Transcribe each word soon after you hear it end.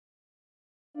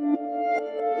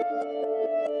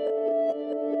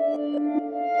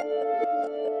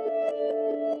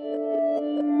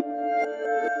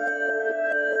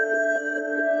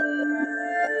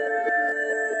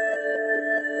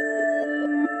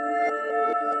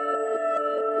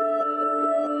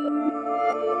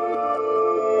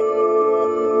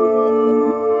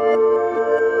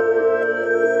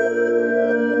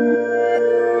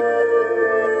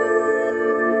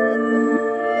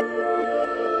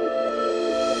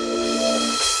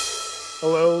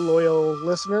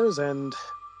listeners, and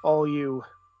all you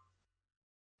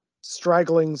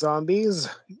straggling zombies,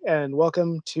 and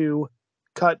welcome to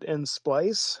Cut and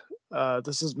Splice.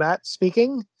 This is Matt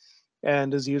speaking,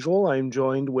 and as usual, I'm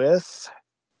joined with.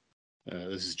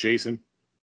 This is Jason.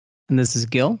 And this is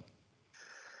Gil.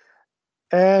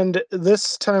 And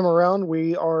this time around,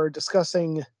 we are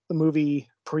discussing the movie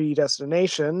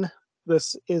Predestination.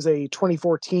 This is a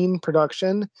 2014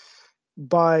 production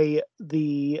by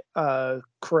the,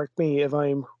 correct me if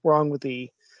I'm wrong with the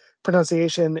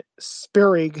pronunciation,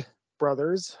 Spierig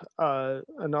Brothers,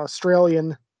 an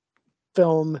Australian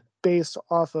film based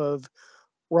off of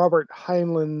Robert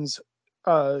Heinlein's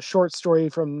short story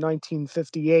from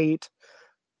 1958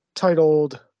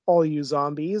 titled All You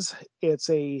Zombies. It's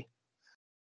a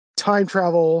time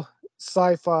travel,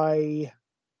 sci-fi,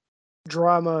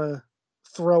 drama,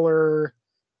 thriller.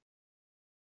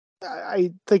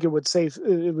 I think it would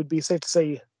be safe to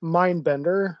say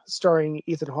Mindbender, starring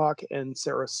Ethan Hawke and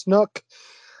Sarah Snook,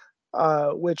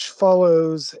 which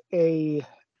follows a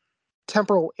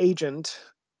temporal agent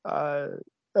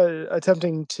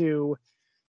attempting to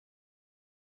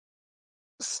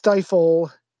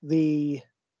stifle the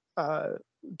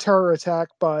terror attack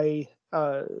by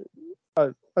a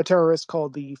terrorist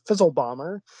called the Fizzle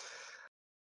Bomber.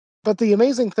 But the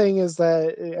amazing thing is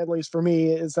that, at least for me,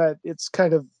 is that it's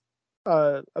kind of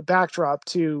a backdrop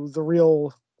to the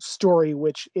real story,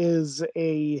 which is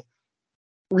a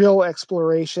real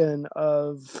exploration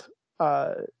of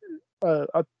a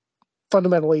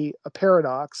fundamentally a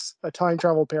paradox, a time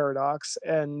travel paradox,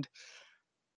 and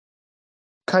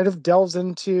kind of delves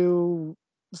into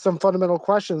some fundamental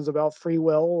questions about free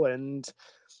will and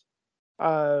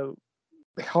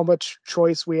how much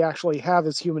choice we actually have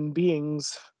as human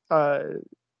beings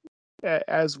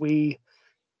as we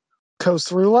coast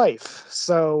through life.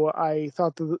 So I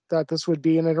thought that this would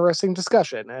be an interesting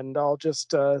discussion, and I'll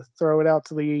just throw it out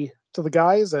to the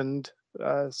guys and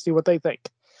see what they think.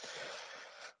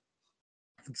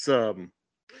 It's better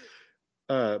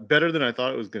than I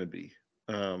thought it was going to be.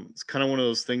 It's kind of one of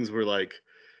those things where, like,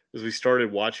 as I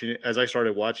started watching it,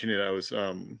 I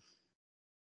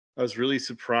was really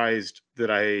surprised that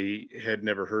I had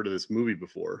never heard of this movie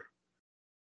before.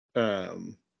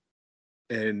 And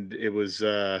it was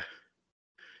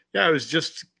it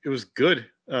was good.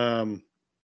 It's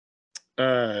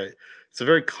a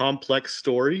very complex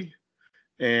story,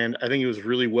 and I think it was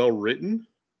really well written.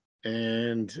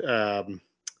 And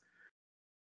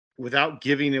without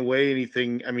giving away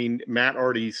anything, I mean, Matt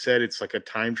already said it's like a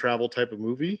time travel type of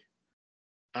movie.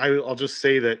 I'll just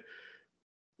say that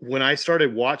when I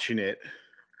started watching it,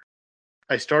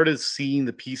 I started seeing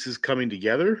the pieces coming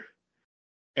together,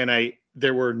 and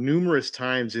there were numerous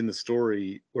times in the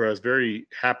story where I was very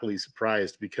happily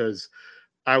surprised, because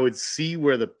I would see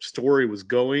where the story was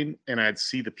going, and I'd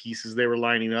see the pieces they were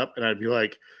lining up, and I'd be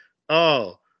like,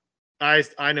 "Oh, I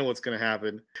know what's going to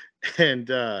happen." And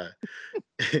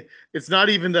it's not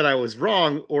even that I was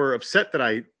wrong or upset that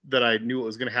I knew what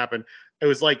was going to happen. It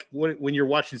was like when you're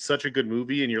watching such a good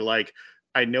movie and you're like,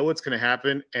 I know what's going to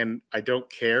happen, and I don't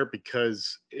care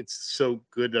because it's so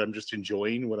good that I'm just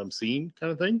enjoying what I'm seeing,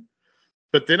 kind of thing.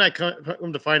 But then I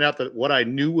come to find out that what I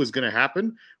knew was going to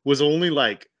happen was only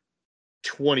like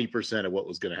 20% of what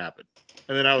was going to happen.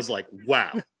 And then I was like,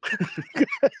 wow.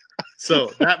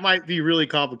 So that might be really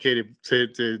complicated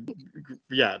that's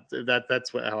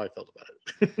how I felt about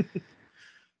it.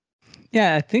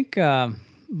 Yeah, I think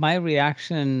my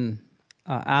reaction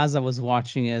as I was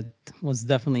watching it was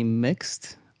definitely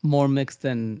mixed, more mixed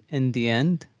than in the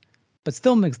end, but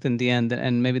still mixed in the end.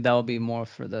 And maybe that will be more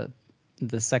for the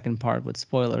second part with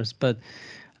spoilers. But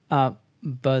yeah,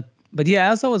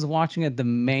 as I was watching it, the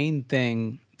main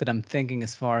thing that I'm thinking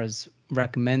as far as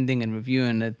recommending and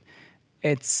reviewing it,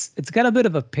 it's got a bit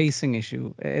of a pacing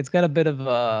issue. It's got a bit of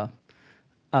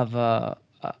a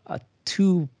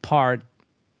two-part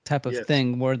type of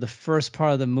thing, where the first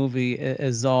part of the movie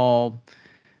is all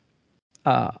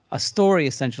a story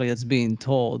essentially that's being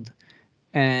told,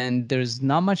 and there's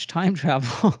not much time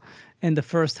travel in the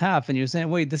first half, and you're saying,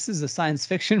 wait, this is a science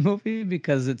fiction movie,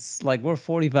 because it's like we're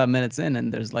 45 minutes in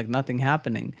and there's like nothing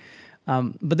happening.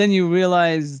 But then you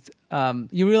realize by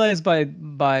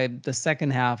the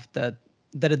second half that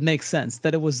it makes sense,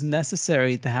 that it was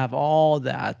necessary to have all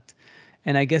that,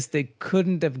 and I guess they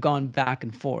couldn't have gone back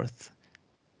and forth.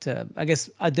 I guess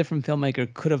a different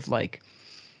filmmaker could have like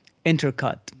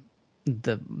intercut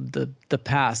the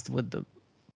past with the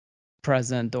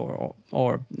present, or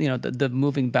the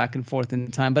moving back and forth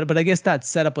in time. But I guess that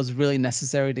setup was really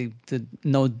necessary to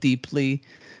know deeply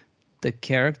the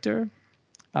character,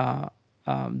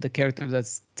 the character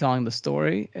that's telling the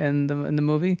story in the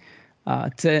movie.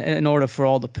 in order for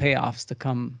all the payoffs to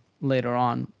come later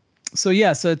on. So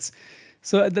yeah,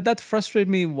 that frustrated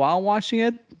me while watching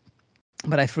it,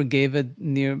 but I forgave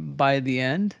it by the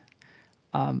end.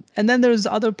 And then there's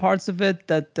other parts of it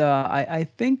that I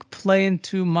think play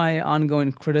into my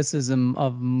ongoing criticism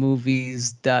of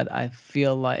movies that I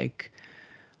feel like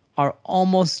are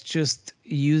almost just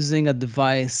using a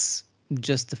device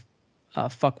just to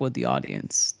fuck with the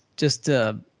audience, just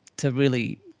to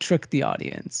really trick the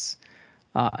audience,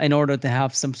 in order to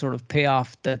have some sort of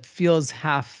payoff that feels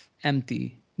half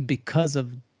empty because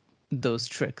of those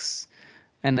tricks.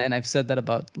 And I've said that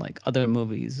about like other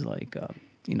movies, like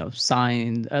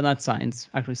Signs, not Signs,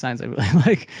 actually Signs I really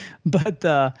like, but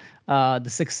The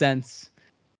Sixth Sense,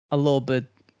 a little bit,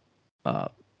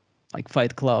 like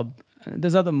Fight Club.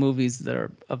 There's other movies that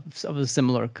are of a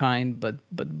similar kind,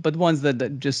 but ones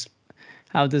that just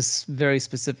have this very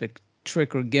specific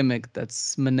trick or gimmick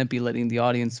that's manipulating the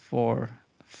audience for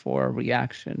a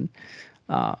reaction.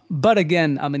 But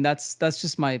again, I mean that's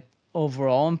just my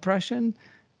overall impression,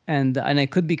 and I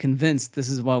could be convinced this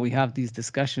is why we have these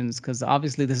discussions, because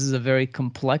obviously this is a very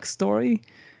complex story.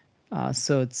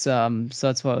 So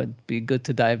that's why it'd be good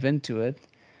to dive into it.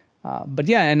 But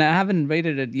yeah, and I haven't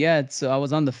rated it yet, so I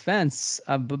was on the fence.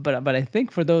 But I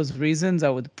think for those reasons, I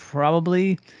would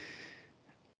probably.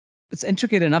 It's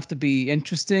intricate enough to be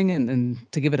interesting and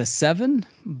to give it a 7,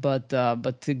 but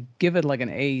to give it like an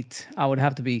 8, I would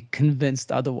have to be convinced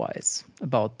otherwise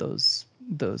about those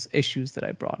issues that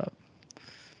I brought up.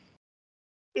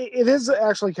 It is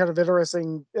actually kind of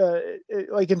interesting,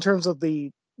 like in terms of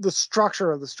the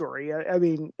structure of the story. I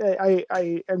mean,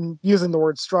 I am using the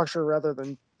word structure rather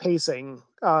than pacing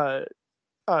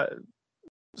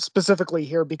specifically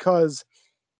here, because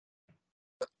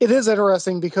it is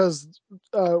interesting, because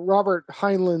Robert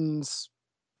Heinlein's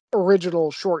original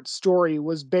short story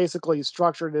was basically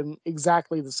structured in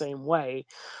exactly the same way.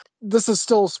 This is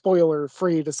still spoiler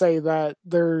free to say that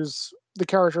there's the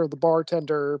character of the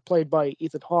bartender played by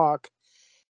Ethan Hawke,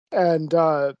 and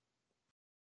the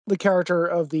character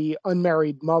of the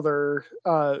unmarried mother,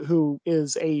 who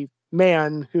is a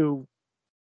man who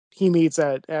he meets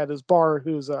at his bar,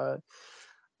 who's an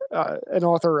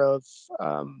author of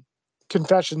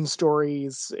confession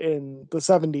stories in the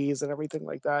 70s and everything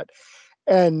like that.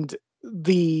 And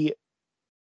the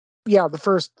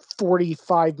first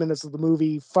 45 minutes of the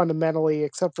movie, fundamentally,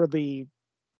 except for the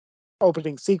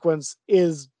opening sequence,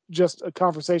 is just a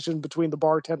conversation between the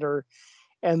bartender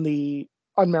and the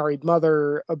unmarried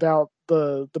mother about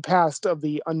the past of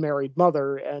the unmarried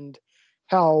mother and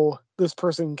how this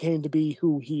person came to be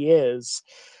who he is.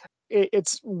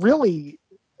 It's really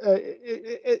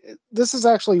this is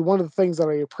actually one of the things that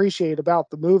I appreciate about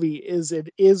the movie, is it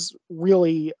is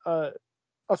really a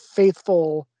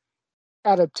faithful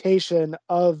adaptation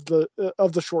of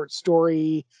the short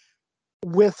story,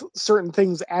 with certain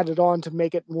things added on to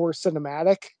make it more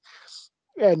cinematic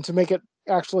and to make it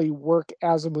actually work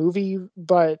as a movie.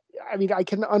 But I mean, I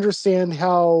can understand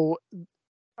how,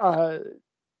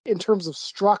 in terms of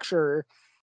structure,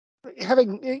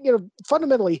 having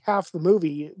fundamentally half the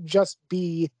movie just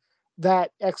be that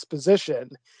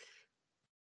exposition.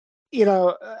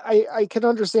 I can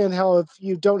understand how, if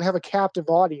you don't have a captive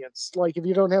audience, like if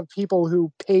you don't have people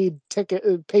who paid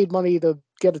money to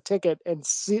get a ticket and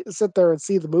sit there and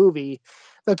see the movie,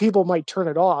 that people might turn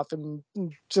it off and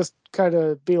just kind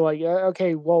of be like,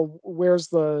 okay, well, where's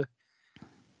the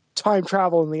time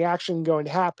travel and the action going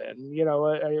to happen?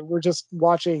 We're just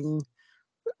watching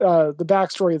the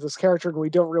backstory of this character, and we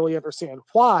don't really understand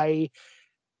why.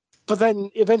 But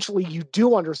then eventually you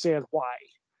do understand why,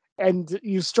 and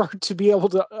you start to be able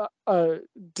to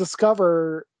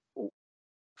discover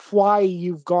why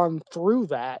you've gone through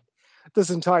that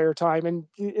this entire time. And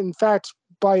in fact,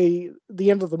 by the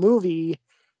end of the movie,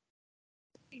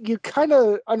 you kind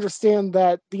of understand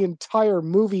that the entire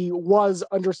movie was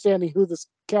understanding who this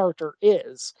character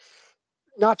is.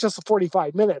 Not just the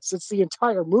 45 minutes, it's the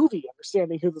entire movie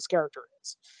understanding who this character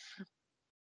is.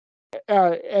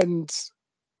 And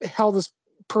how this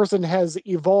person has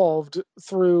evolved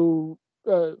through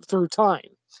time.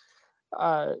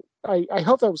 I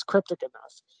hope that was cryptic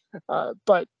enough.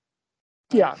 But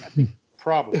yeah,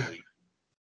 probably.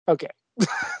 Okay.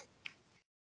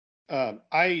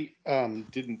 I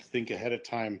didn't think ahead of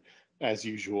time, as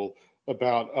usual,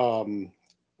 about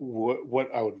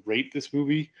what I would rate this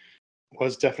movie.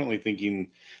 Was definitely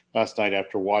thinking last night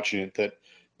after watching it that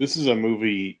this is a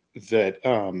movie that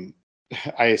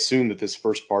I assume that this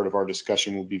first part of our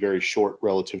discussion will be very short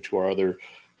relative to our other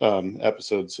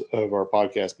episodes of our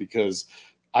podcast, because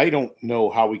I don't know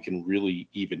how we can really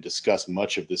even discuss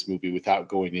much of this movie without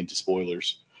going into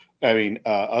spoilers. I mean,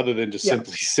 other than just Yeah.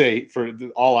 simply say,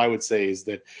 all I would say is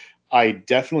that I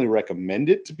definitely recommend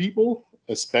it to people,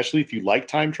 especially if you like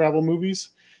time travel movies.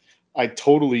 I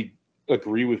totally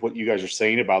agree with what you guys are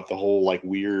saying about the whole like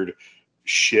weird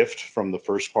shift from the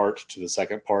first part to the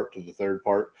second part to the third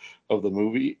part of the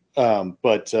movie.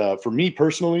 But for me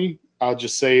personally, I'll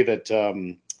just say that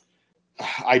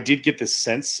I did get this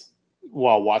sense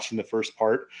while watching the first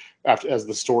part, after as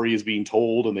the story is being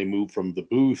told, and they move from the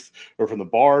booth or from the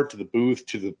bar to the booth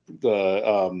to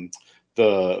the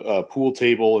pool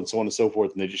table and so on and so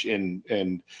forth, and they just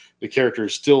and the character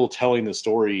is still telling the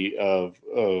story of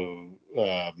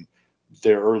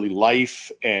their early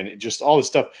life and just all this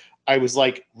stuff. I was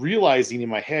like realizing in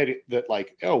my head that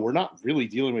like, oh, we're not really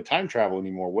dealing with time travel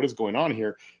anymore. What is going on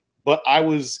here? But I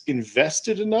was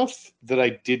invested enough that I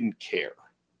didn't care.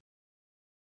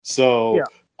 So Yeah.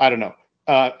 I don't know.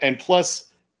 And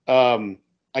plus,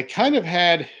 I kind of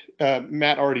had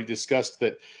Matt already discussed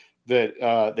that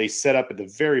they set up at the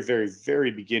very, very,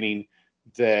 very beginning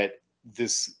that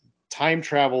this time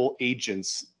travel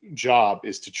agent's job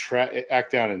is to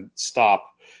act down and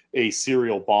stop a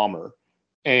serial bomber.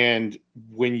 And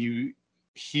when you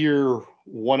hear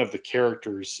one of the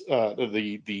characters,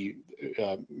 the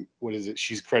what is it?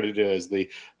 She's credited as the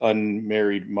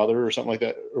unmarried mother or something like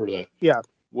that, or the Yeah.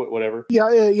 whatever.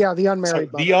 Yeah, the unmarried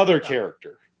So the mother. other Yeah.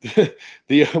 character,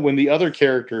 when the other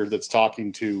character that's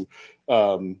talking to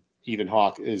Ethan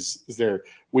Hawke is there,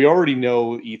 we already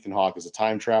know Ethan Hawke is a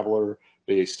time traveler.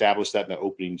 They established that in the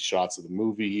opening shots of the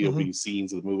movie, opening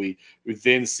scenes of the movie. We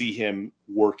then see him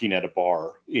working at a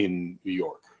bar in New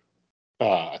York.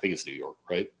 I think it's New York,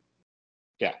 right?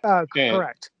 Yeah.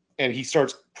 Correct. And he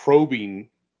starts probing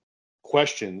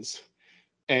questions,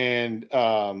 and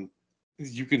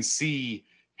you can see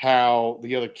how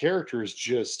the other character is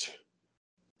just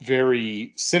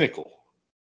very cynical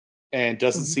and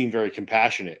doesn't seem very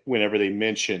compassionate whenever they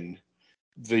mention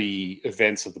the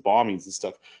events of the bombings and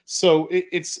stuff. So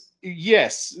it's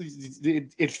yes,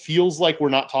 it feels like we're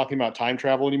not talking about time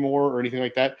travel anymore or anything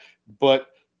like that. But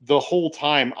the whole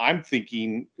time I'm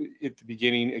thinking at the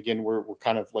beginning, again, we're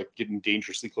kind of like getting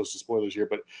dangerously close to spoilers here,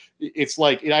 but it's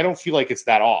like I don't feel like it's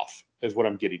that off is what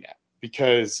I'm getting at.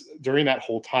 Because during that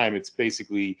whole time, it's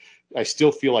basically I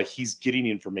still feel like he's getting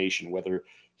information, whether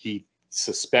he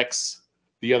suspects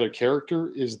the other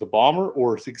character is the bomber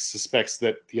or suspects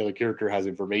that the other character has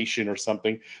information or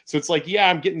something. So it's like,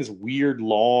 yeah, I'm getting this weird,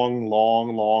 long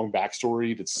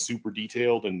backstory that's super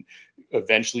detailed and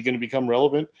eventually going to become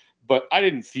relevant. But I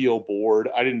didn't feel bored.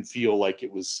 I didn't feel like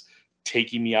it was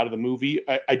taking me out of the movie.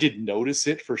 I did notice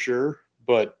it for sure.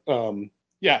 But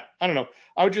yeah, I don't know.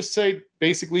 I would just say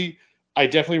basically, I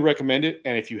definitely recommend it.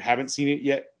 And if you haven't seen it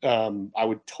yet, I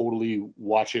would totally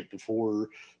watch it before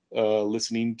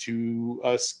listening to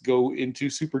us go into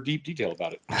super deep detail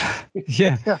about it.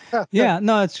 Yeah,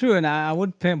 no, it's true, and I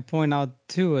would point out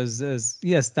too, as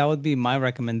yes, that would be my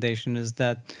recommendation, is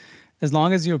that as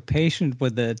long as you're patient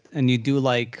with it and you do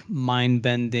like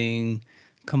mind-bending,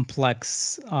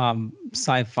 complex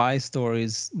sci-fi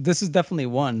stories, this is definitely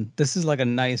one. This is like a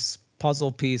nice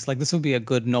puzzle piece. Like this would be a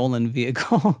good Nolan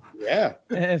vehicle. Yeah.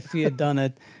 If he had done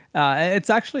it.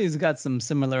 It's got some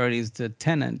similarities to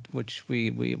Tenet, which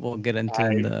we will get into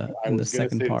in the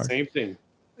second part. The same thing.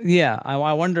 Yeah,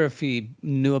 I wonder if he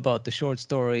knew about the short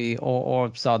story or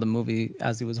saw the movie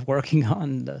as he was working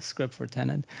on the script for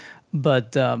Tenet.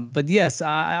 But yes,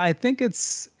 I think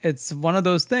it's one of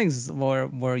those things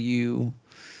where you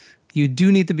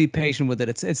do need to be patient with it.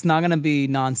 It's not going to be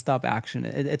nonstop action.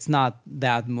 It's not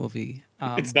that movie.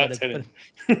 It's not Tenet.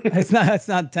 It's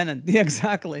not Tenet. Yeah,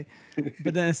 exactly.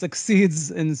 But then it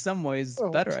succeeds in some ways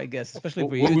better, I guess, especially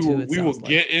for you two. We will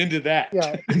get into that.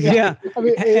 Yeah. Yeah. I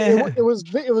mean, it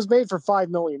was made for $5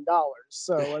 million.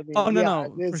 So I mean,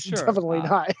 no, it's for sure. Definitely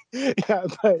not. Yeah,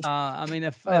 but I mean,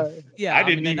 I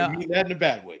didn't even mean that in a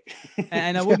bad way.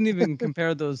 And I wouldn't even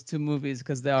compare those two movies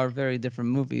because they are very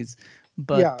different movies.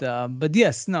 But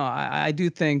yes, no, I do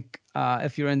think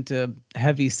if you're into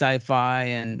heavy sci-fi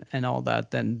and all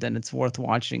that, then it's worth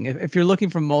watching. If you're looking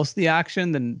for mostly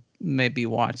action, then maybe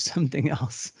watch something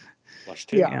else. Watch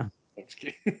Tenet.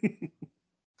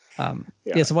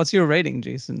 Yeah. So what's your rating,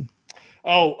 Jason?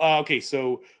 Oh, okay.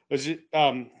 So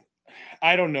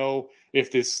I don't know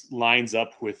if this lines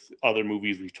up with other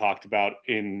movies we've talked about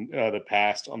in the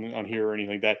past on here or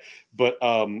anything like that, but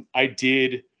I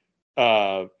did.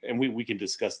 And we can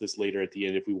discuss this later at the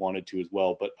end if we wanted to as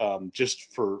well. But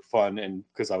just for fun and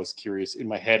because I was curious in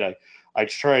my head, I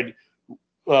tried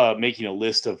making a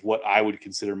list of what I would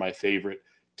consider my favorite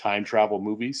time travel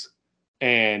movies,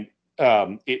 and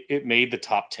it made the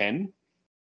top 10.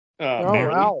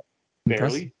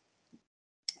 Barely.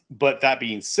 But that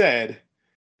being said,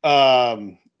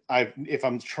 if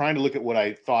I'm trying to look at what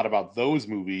I thought about those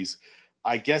movies,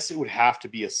 I guess it would have to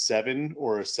be a 7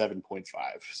 or a 7.5,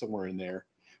 somewhere in there.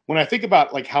 When I think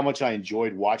about like how much I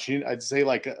enjoyed watching it, I'd say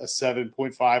like a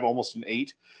 7.5, almost an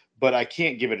 8, but I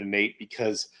can't give it an 8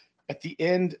 because at the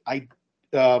end, I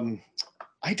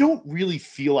don't really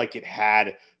feel like it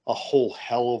had a whole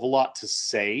hell of a lot to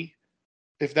say,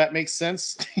 if that makes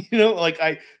sense. Like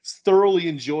I thoroughly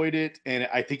enjoyed it, and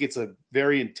I think it's a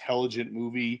very intelligent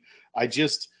movie. I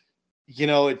just,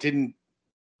 it didn't,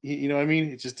 what I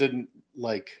mean? It just didn't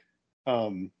like,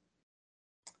 you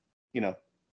know,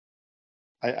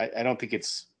 I don't think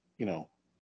it's,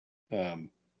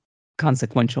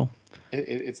 consequential.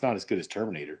 It's not as good as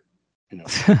Terminator,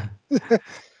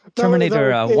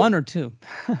 Terminator 1 or 2?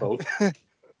 Both.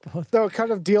 Both. Though it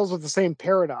kind of deals with the same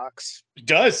paradox. It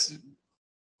does.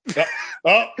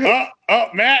 Oh,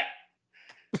 Matt.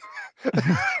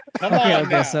 Come on.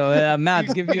 Okay. So Matt,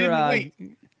 give your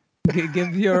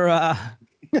give your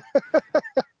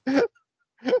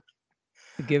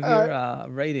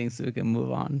rating so we can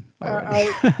move on.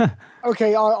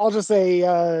 Okay, I'll just say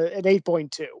an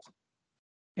 8.2.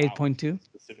 8.2.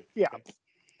 Yeah.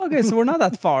 Okay, so we're not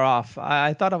that far off.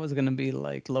 I thought I was gonna be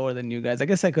like lower than you guys. I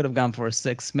guess I could have gone for a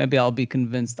 6. Maybe I'll be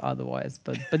convinced otherwise.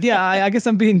 But yeah, I guess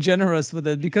I'm being generous with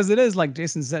it because it is, like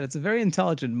Jason said, it's a very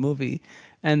intelligent movie,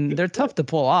 and they're tough to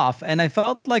pull off. And I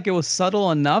felt like it was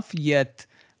subtle enough yet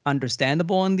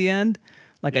understandable in the end.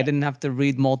 Like I didn't have to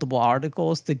read multiple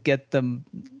articles to get the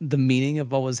meaning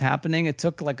of what was happening. It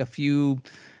took like a few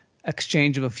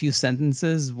exchange of a few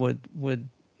sentences with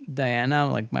Diana,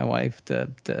 like my wife, to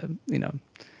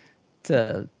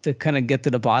kind of get to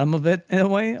the bottom of it in a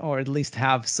way, or at least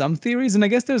have some theories. And I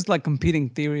guess there's like competing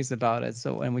theories about it.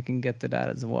 So, and we can get to that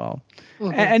as well.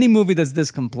 Mm-hmm. Any movie that's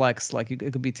this complex, like it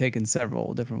could be taken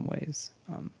several different ways.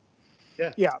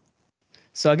 Yeah.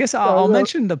 So I guess I'll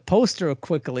mention the poster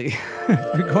quickly.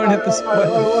 We're going at the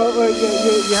spoiler.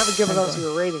 You haven't given us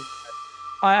your rating.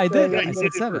 I did. I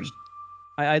said 7.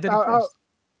 I did it first.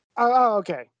 Oh,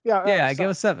 okay. Yeah. Yeah, I gave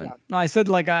a 7. Yeah. No, I said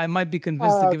like I might be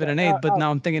convinced to give it an 8, but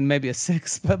now I'm thinking maybe a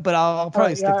 6. But I'll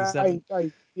probably stick to 7.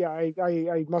 I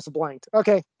must have blanked.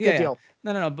 Okay, good deal.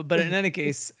 No. But in any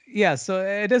case, yeah. So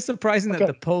it is surprising that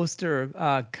the poster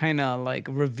kind of like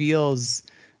reveals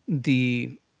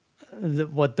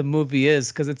what the movie is,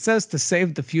 because it says to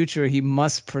save the future, he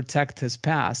must protect his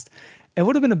past. It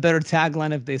would have been a better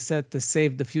tagline if they said to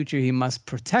save the future, he must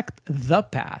protect the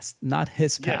past, not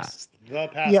his past. The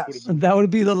past that would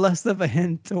be the less of a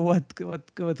hint to what's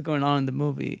going on in the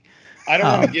movie. I don't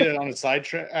want to get it on a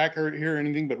sidetrack here or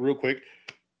anything, but real quick,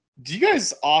 do you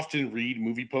guys often read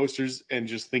movie posters and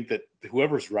just think that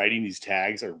whoever's writing these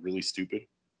tags are really stupid?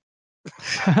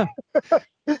 Well,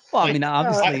 I mean,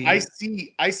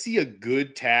 obviously, I see a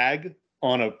good tag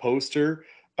on a poster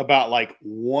about like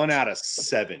 1 out of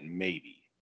 7, maybe.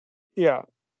 Yeah.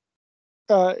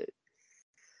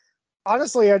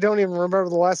 Honestly, I don't even remember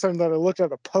the last time that I looked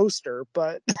at a poster,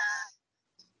 but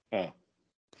oh,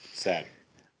 sad.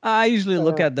 I usually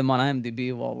look at them on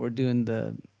IMDb while we're doing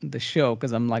the show,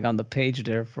 because I'm like on the page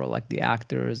there for like the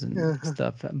actors and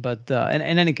stuff. But in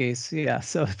any case, yeah.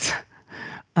 So it's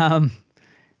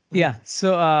yeah.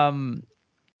 So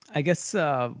I guess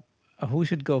who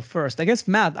should go first? I guess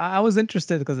Matt. I was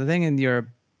interested because I think in your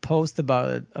post about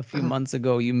it a few months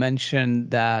ago, you mentioned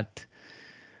that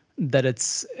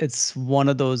it's one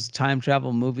of those time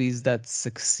travel movies that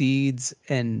succeeds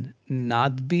in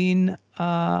not being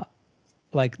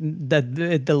like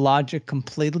that the logic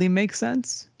completely makes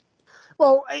sense.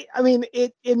 Well, I mean,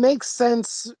 it makes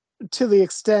sense to the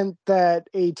extent that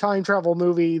a time travel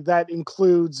movie that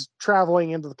includes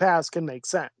traveling into the past can make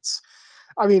sense.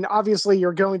 I mean, obviously,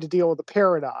 you're going to deal with a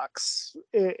paradox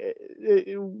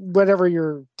whenever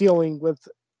you're dealing with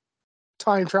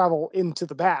time travel into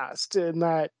the past, and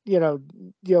that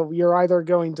you're either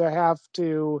going to have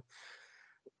to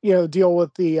deal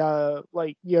with the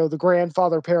the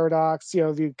grandfather paradox.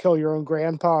 If you kill your own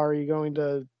grandpa, are you going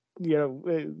to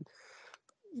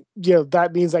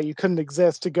that means that you couldn't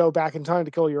exist to go back in time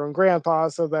to kill your own grandpa,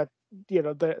 so that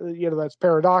that's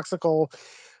paradoxical.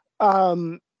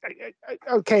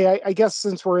 Okay, I guess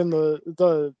since we're in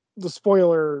the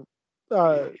spoiler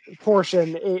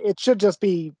portion, it should just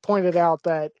be pointed out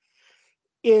that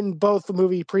in both the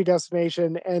movie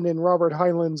Predestination and in Robert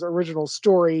Heinlein's original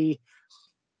story,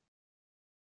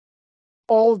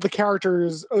 all of the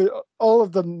characters, all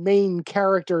of the main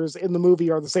characters in the movie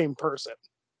are the same person.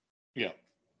 Yeah.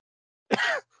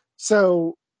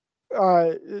 So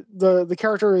the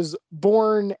character is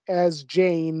born as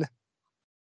Jane,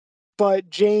 but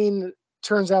Jane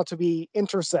turns out to be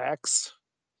intersex.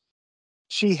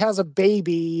 She has a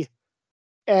baby,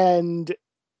 and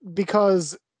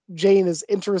because Jane is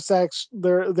intersex,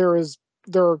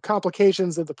 there are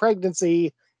complications of the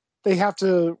pregnancy. They have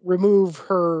to remove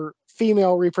her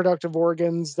female reproductive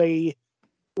organs. They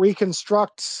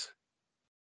reconstruct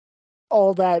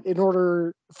all that in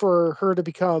order for her to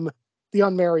become the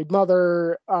unmarried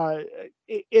mother.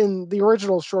 In the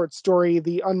original short story,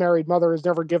 the unmarried mother is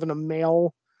never given a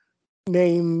male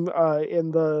name.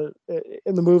 In the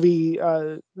movie,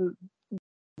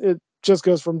 it just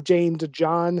goes from Jane to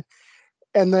John,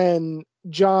 and then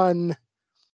John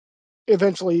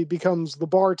eventually becomes the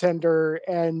bartender,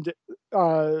 and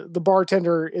the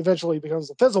bartender eventually becomes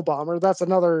the Fizzle Bomber. That's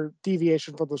another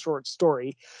deviation from the short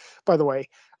story, by the way,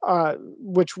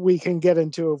 which we can get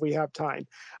into if we have time.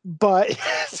 But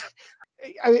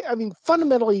I mean,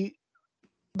 fundamentally,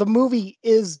 the movie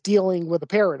is dealing with a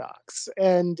paradox,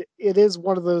 and it is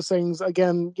one of those things,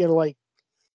 again, like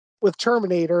with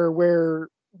Terminator, where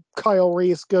Kyle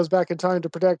Reese goes back in time to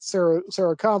protect Sarah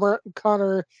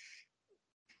Connor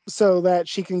so that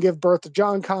she can give birth to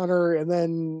John Connor, and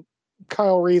then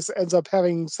Kyle Reese ends up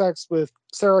having sex with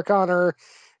Sarah Connor,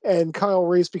 and Kyle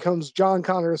Reese becomes John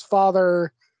Connor's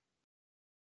father,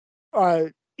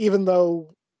 even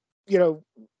though,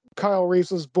 Kyle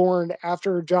Reese was born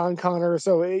after John Connor.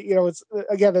 So, it's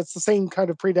the same kind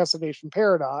of predestination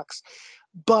paradox.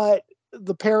 But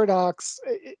the paradox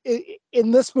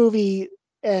in this movie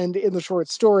and in the short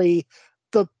story,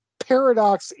 the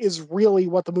paradox is really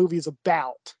what the movie is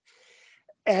about.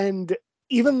 And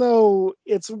even though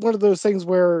it's one of those things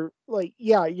where, like,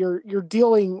 yeah, you're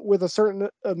dealing with a certain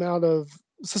amount of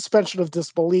suspension of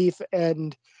disbelief,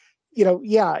 and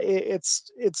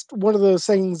it's one of those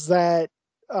things that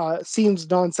seems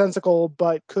nonsensical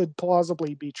but could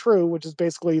plausibly be true, which is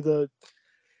basically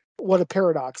what a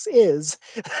paradox is.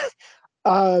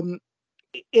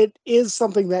 It is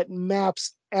something that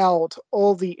maps out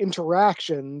all the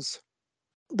interactions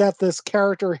that this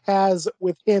character has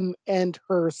with him and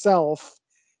herself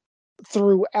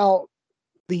throughout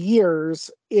the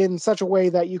years in such a way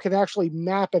that you can actually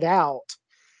map it out,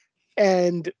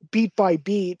 and beat by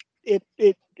beat it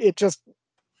just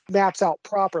maps out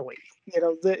properly,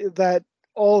 that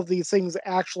all of these things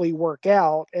actually work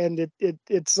out. And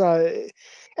it's and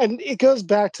it goes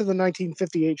back to the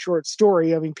 1958 short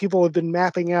story. I mean, people have been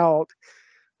mapping out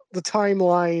the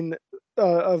timeline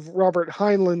of Robert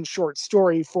Heinlein's short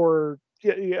story for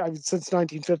since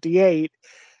 1958,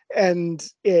 and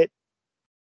it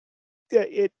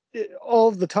all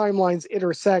of the timelines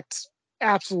intersect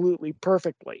absolutely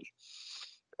perfectly.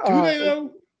 Do they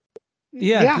though?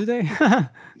 Yeah, do they? I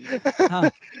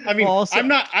mean, well, also, I'm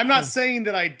not saying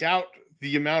that I doubt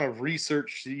the amount of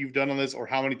research that you've done on this, or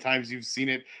how many times you've seen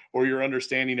it, or your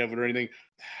understanding of it, or anything.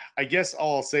 I guess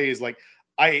all I'll say is, like,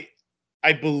 I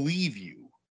believe you.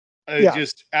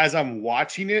 Just as I'm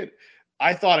watching it,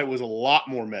 I thought it was a lot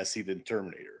more messy than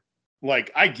Terminator. Like,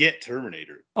 I get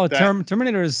Terminator. Oh,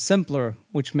 Terminator is simpler,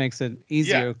 which makes it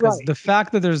easier, because right. the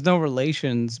fact that there's no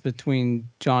relations between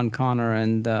John Connor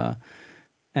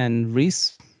and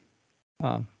Reese,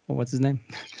 what's his name?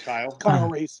 Kyle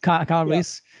Reese. Kyle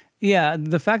Reese. Yeah,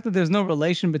 the fact that there's no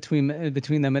relation between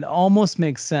them, it almost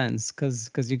makes sense,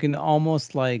 because you can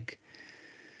almost, like,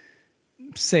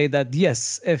 say that,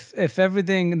 yes, if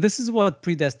everything, this is what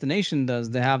predestination does.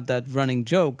 They have that running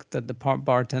joke that the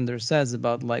bartender says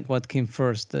about, like, what came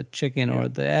first, the chicken or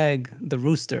the egg, the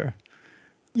rooster.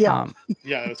 Yeah.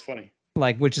 Yeah, that's funny.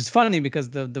 Like, which is funny because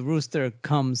the rooster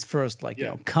comes first, like,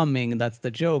 coming, that's the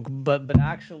joke. But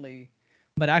actually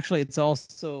it's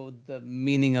also the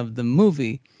meaning of the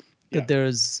movie, that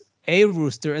there's a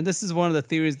rooster. And this is one of the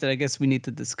theories that I guess we need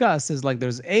to discuss, is, like,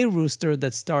 there's a rooster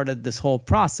that started this whole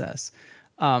process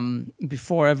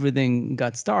before everything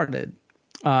got started.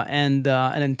 And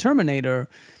in Terminator,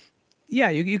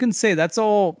 you can say that's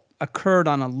all occurred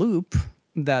on a loop,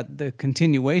 that the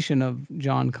continuation of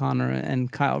John Connor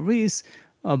and Kyle Reese,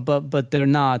 but they're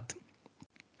not,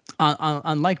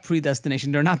 unlike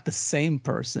predestination, they're not the same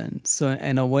person. So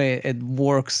in a way, it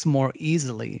works more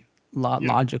easily,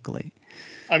 logically.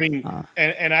 I mean,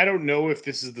 and I don't know if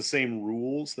this is the same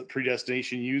rules that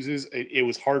predestination uses. It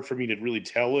was hard for me to really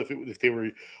tell if they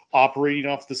were operating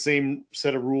off the same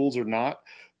set of rules or not.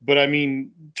 But I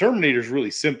mean, Terminator is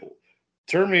really simple.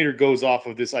 Terminator goes off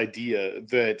of this idea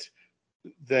that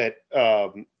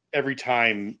every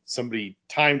time somebody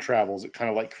time travels, it kind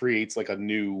of, like, creates, like, a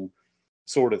new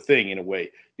sort of thing in a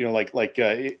way.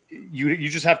 You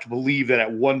just have to believe that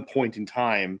at one point in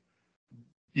time,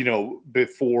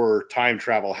 before time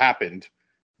travel happened,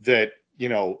 that,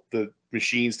 the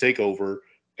machines take over,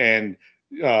 and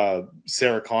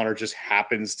Sarah Connor just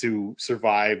happens to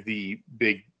survive the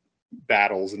big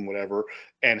battles and whatever,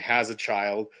 and has a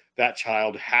child. That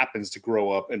child happens to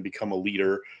grow up and become a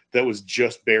leader that was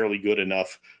just barely good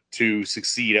enough to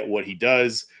succeed at what he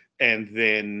does. And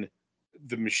then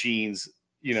the machines,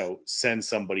 send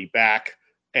somebody back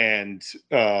and,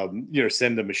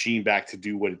 send the machine back to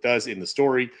do what it does in the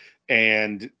story.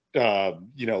 And,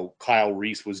 Kyle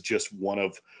Reese was just one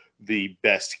of the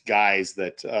best guys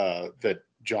that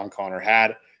John Connor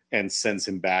had, and sends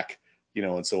him back,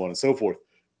 and so on and so forth,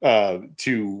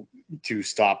 to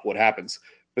stop what happens.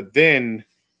 But then,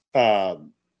 the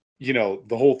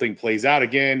whole thing plays out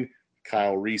again.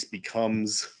 Kyle Reese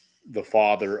becomes the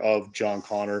father of John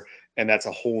Connor, and that's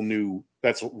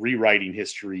rewriting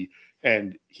history.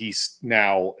 And he's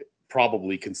now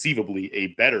probably conceivably a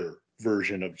better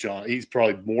version of John. He's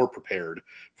probably more prepared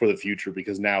for the future,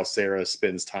 because now Sarah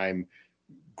spends time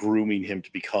grooming him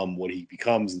to become what he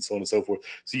becomes, and so on and so forth.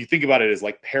 So you think about it as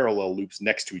like parallel loops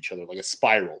next to each other, like a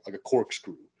spiral, like a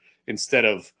corkscrew, instead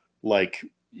of like,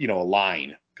 a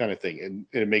line kind of thing. And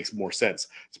it makes more sense.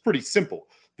 It's pretty simple.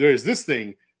 There's this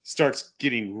thing starts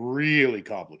getting really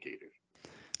complicated.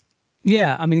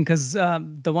 Yeah, I mean, because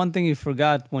the one thing you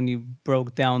forgot when you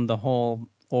broke down the whole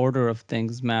order of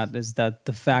things, Matt, is that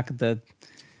the fact that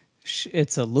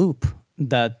it's a loop,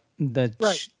 that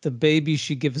Right. the baby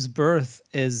she gives birth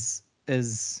is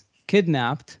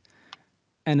kidnapped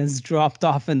and is dropped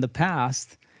off in the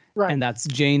past, Right. and that's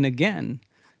Jane again.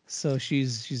 So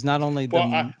she's not only the.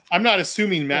 Well, I'm not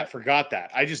assuming Matt forgot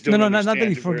that. I just don't. No, not that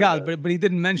he forgot, but he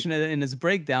didn't mention it in his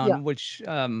breakdown, which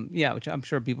which I'm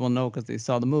sure people know because they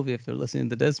saw the movie if they're listening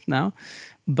to this now.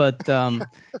 But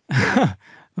but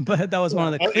that was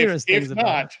one of the clearest things about it. If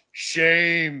not,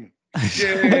 shame.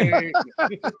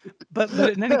 but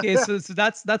in any case, so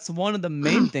that's one of the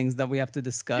main things that we have to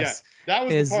discuss. Yeah, that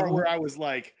was the part where I was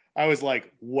like,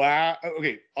 wow.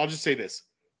 Okay, I'll just say this: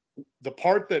 the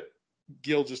part that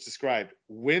Gil just described,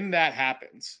 when that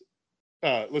happens,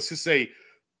 let's just say,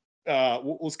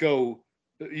 let's go.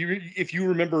 If you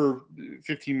remember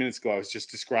 15 minutes ago, I was just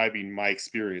describing my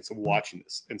experience of watching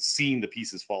this and seeing the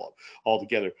pieces fall all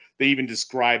together. They even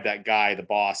described that guy, the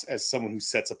boss, as someone who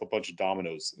sets up a bunch of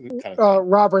dominoes. Kind of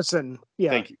Robertson. Yeah.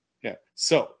 Thank you. Yeah.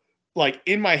 So, like,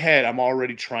 in my head, I'm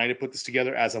already trying to put this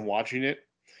together as I'm watching it.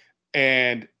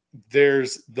 And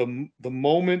there's the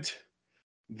moment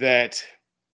that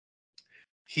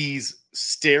he's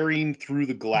staring through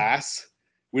the glass.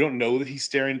 We don't know that he's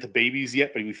staring at the babies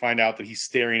yet, but we find out that he's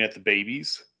staring at the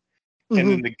babies. Mm-hmm. And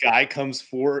then the guy comes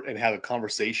forward and have a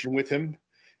conversation with him.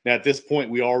 Now, at this point,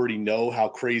 we already know how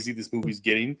crazy this movie's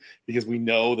getting, because we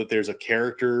know that there's a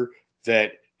character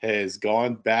that has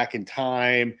gone back in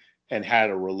time and had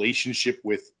a relationship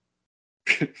with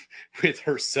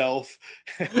herself.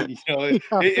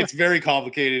 It's very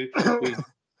complicated.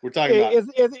 We're talking about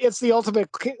it's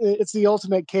the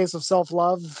ultimate case of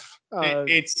self-love.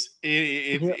 It's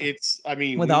I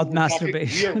mean, without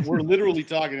masturbation. We're literally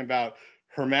talking about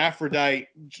hermaphrodite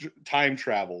time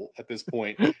travel at this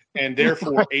point, and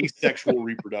therefore asexual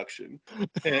reproduction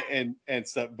and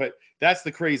stuff. But that's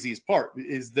the craziest part,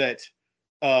 is that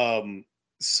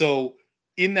so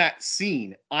in that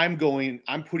scene, I'm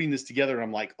putting this together, and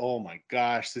I'm like, oh my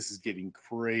gosh, this is getting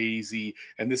crazy,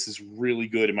 and this is really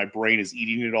good, and my brain is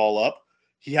eating it all up.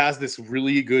 He has this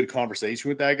really good conversation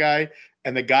with that guy,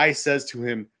 and the guy says to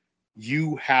him,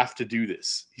 you have to do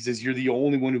this. He says, you're the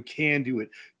only one who can do it.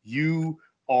 You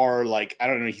are like, I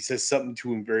don't know. He says something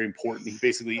to him very important. He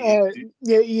basically,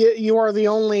 you are the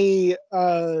only,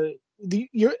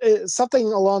 you're something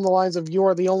along the lines of, you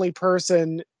are the only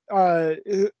person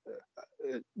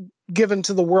given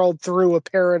to the world through a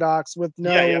paradox with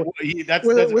no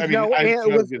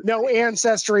no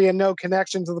ancestry and no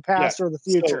connection to the past or the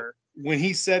future. So when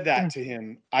he said that to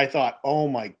him, I thought, oh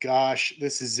my gosh,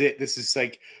 this is it. This is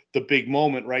like the big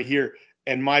moment right here.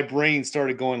 And my brain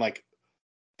started going like,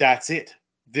 that's it.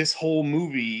 This whole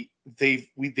movie, they've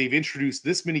introduced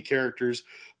this many characters.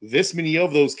 This many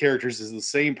of those characters is the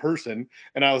same person.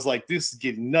 And I was like, this is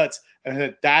getting nuts. And I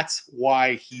said, that's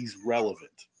why he's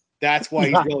relevant. That's why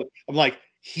he's relevant. I'm like,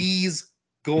 he's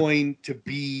going to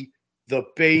be the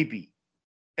baby.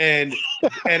 And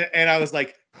I was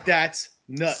like, that's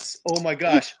nuts. Oh my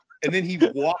gosh. And then he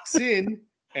walks in,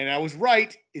 and I was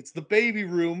right. It's the baby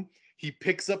room. He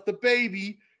picks up the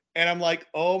baby, and I'm like,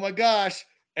 oh my gosh.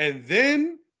 And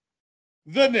then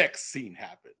the next scene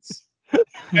happens.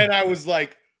 And I was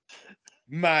like,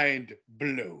 mind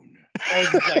blown. I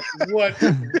was like, what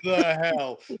the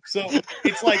hell? So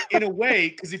it's like, in a way,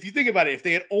 because if you think about it, if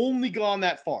they had only gone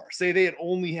that far, say they had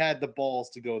only had the balls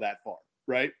to go that far,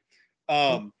 right?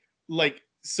 like,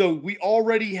 so we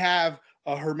already have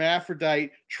a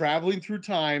hermaphrodite traveling through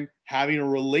time, having a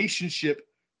relationship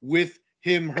with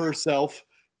him herself,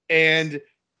 and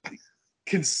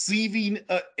conceiving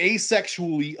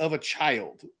asexually of a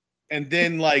child. And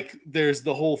then like there's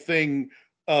the whole thing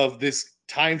of this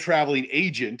time traveling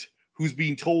agent who's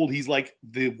being told he's like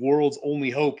the world's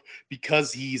only hope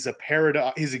because he's a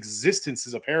paradox, his existence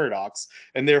is a paradox,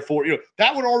 and therefore,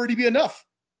 that would already be enough,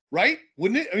 right?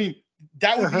 Wouldn't it? I mean,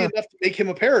 that would be enough to make him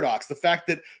a paradox. The fact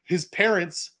that his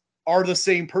parents are the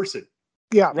same person.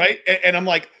 Yeah. Right. And I'm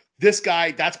like, this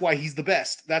guy, that's why he's the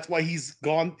best. That's why he's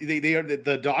gone. They are,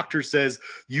 the doctor says,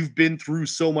 you've been through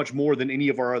so much more than any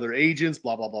of our other agents,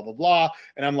 blah, blah, blah, blah, blah.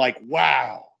 And I'm like,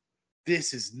 wow,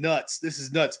 this is nuts. This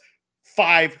is nuts.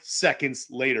 5 seconds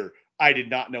later, I did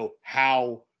not know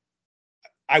how.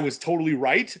 I was totally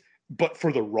right, but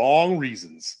for the wrong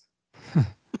reasons.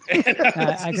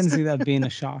 I can see that being a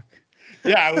shock.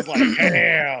 Yeah, I was like,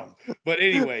 damn. But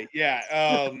anyway,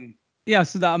 yeah. Yeah,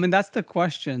 so that, I mean, that's the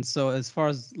question. So as far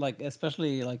as like,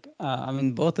 especially like, I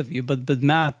mean, both of you, but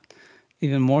Matt,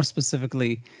 even more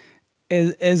specifically,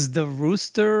 is the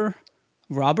Rooster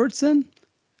Robertson?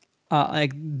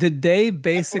 Like, did they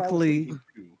basically?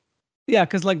 Yeah,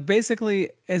 because like basically,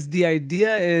 as the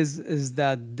idea is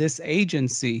that this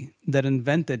agency that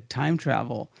invented time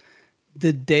travel,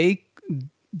 did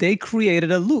they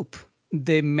created a loop.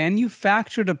 They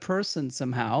manufactured a person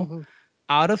somehow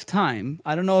out of time.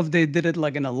 I don't know if they did it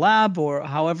like in a lab or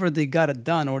however they got it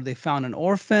done, or they found an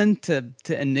orphan to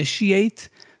initiate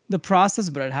the process,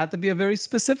 but it had to be a very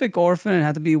specific orphan. It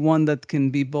had to be one that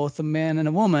can be both a man and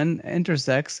a woman,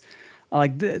 intersex.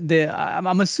 Like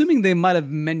I'm assuming they might have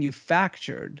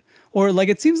manufactured, or like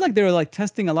it seems like they were like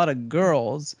testing a lot of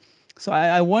girls. So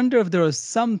I wonder if there was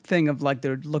something of like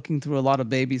they're looking through a lot of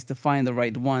babies to find the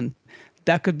right one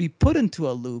that could be put into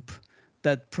a loop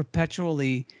that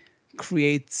perpetually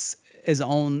creates its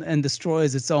own and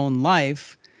destroys its own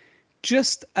life,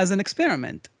 just as an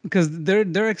experiment, because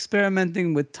they're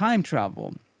experimenting with time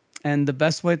travel. And the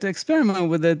best way to experiment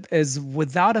with it is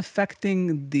without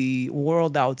affecting the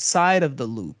world outside of the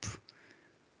loop.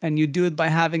 And you do it by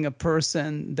having a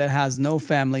person that has no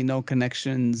family, no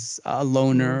connections, a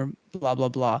loner, blah, blah,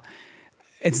 blah.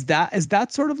 Is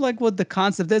that sort of like what the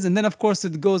concept is? And then, of course,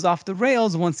 it goes off the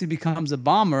rails once he becomes a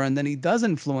bomber, and then he does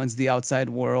influence the outside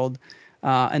world,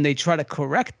 and they try to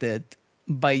correct it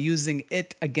by using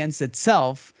it against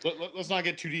itself. Let's not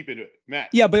get too deep into it, Matt.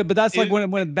 Yeah, but that's like when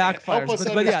it backfires. Help us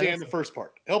understand the first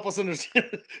part. Help us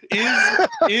understand.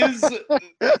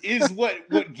 Is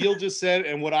what Gil just said,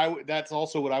 and that's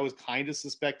also what I was kind of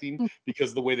suspecting,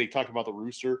 because the way they talk about the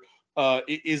rooster.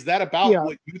 Is that about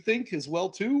what you think as well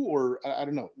too, or I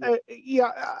don't know?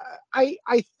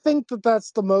 I think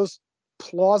that's the most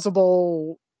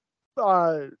plausible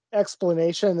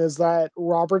explanation, is that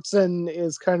Robertson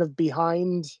is kind of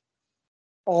behind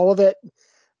all of it.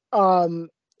 And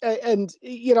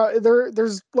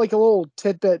there's like a little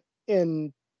tidbit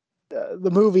in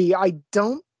the movie. I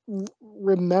don't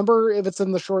remember if it's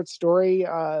in the short story,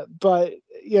 but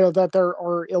that there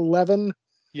are 11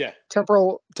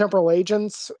 temporal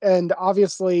agents, and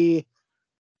obviously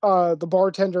the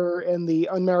bartender and the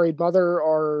unmarried mother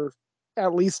are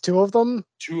at least 2 of them.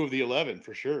 2 of the 11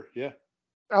 for sure. Yeah.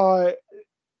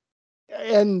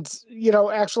 And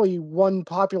actually one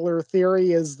popular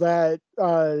theory is that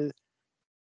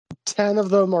 10 of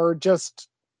them are just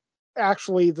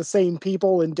actually the same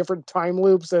people in different time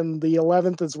loops, and the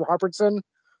 11th is Robertson.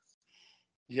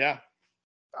 Yeah.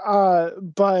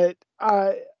 But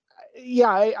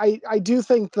I do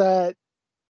think that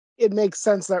it makes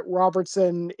sense that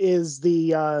Robertson is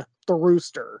the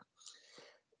rooster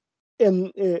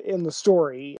in the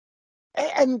story.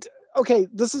 And okay,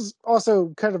 this is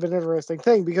also kind of an interesting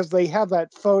thing, because they have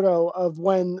that photo of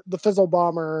when the Fizzle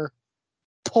Bomber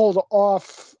pulled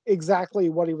off exactly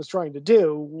what he was trying to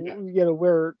do,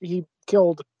 where he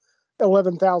killed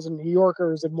 11,000 New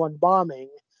Yorkers in one bombing.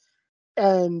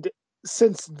 And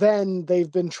since then,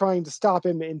 they've been trying to stop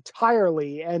him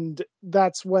entirely. And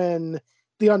that's when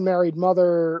the unmarried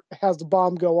mother has the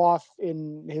bomb go off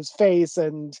in his face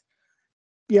and,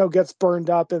 gets burned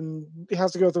up and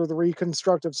has to go through the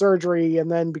reconstructive surgery, and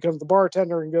then becomes the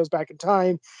bartender and goes back in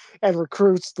time and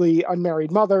recruits the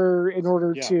unmarried mother in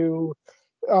order to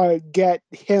get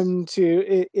him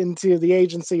into the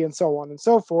agency, and so on and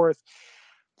so forth.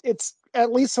 It's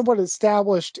at least somewhat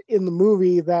established in the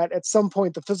movie that at some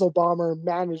point the Fizzle Bomber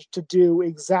managed to do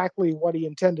exactly what he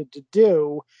intended to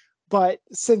do. But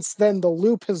since then, the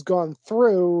loop has gone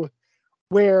through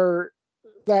where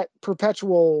that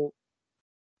perpetual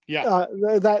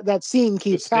that scene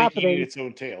keeps happening. Its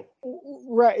own tail.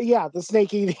 right, yeah, the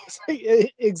snake eating,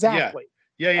 exactly.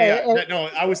 No,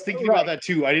 I was thinking about that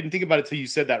too. I didn't think about it till you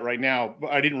said that right now.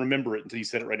 I didn't remember it until you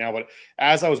said it right now. But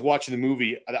as I was watching the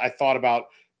movie, I thought about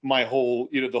my whole,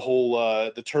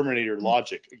 the Terminator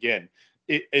logic again.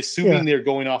 Assuming they're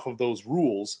going off of those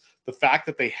rules, the fact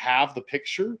that they have the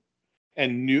picture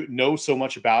and know so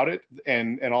much about it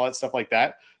and all that stuff like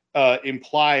that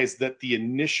implies that the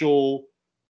initial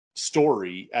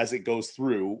story as it goes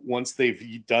through, once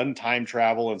they've done time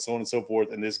travel and so on and so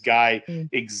forth, and this guy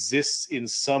exists in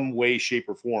some way, shape,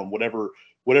 or form,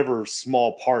 whatever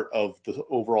small part of the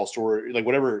overall story, like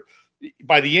whatever,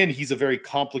 by the end he's a very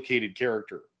complicated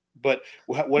character, but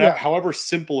however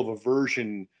simple of a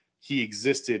version he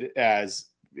existed as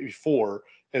before,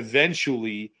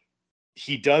 eventually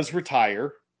he does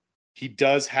retire. He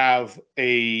does have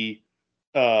a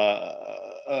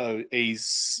what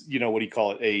do you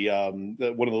call it,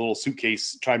 one of the little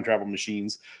suitcase time travel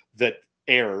machines that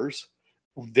errs,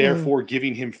 therefore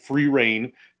giving him free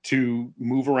reign to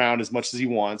move around as much as he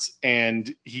wants,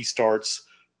 and he starts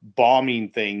bombing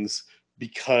things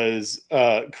because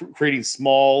creating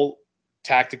small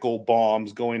tactical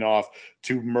bombs going off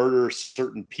to murder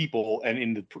certain people, and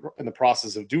in the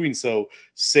process of doing so,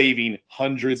 saving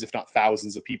hundreds, if not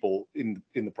thousands, of people in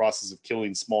the process of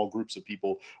killing small groups of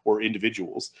people or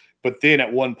individuals. But then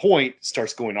at one point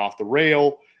starts going off the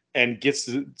rail and gets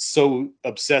so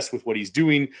obsessed with what he's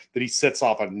doing that he sets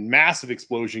off a massive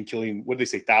explosion, killing, what did they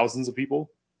say, thousands of people?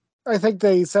 I think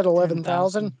they said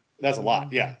 11,000. That's a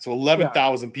lot, yeah. So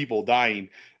 11,000 people dying,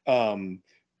 and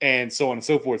so on and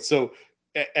so forth. So,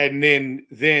 and then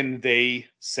they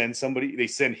send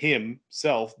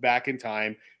himself back in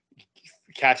time,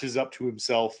 catches up to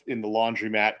himself in the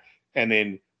laundromat, and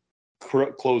then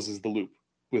closes the loop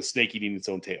with Snake eating its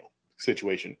own tail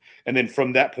situation. And then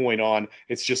from that point on,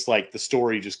 it's just like the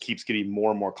story just keeps getting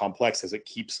more and more complex as it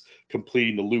keeps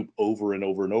completing the loop over and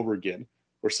over and over again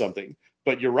or something.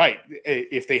 But you're right.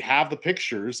 If they have the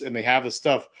pictures and they have the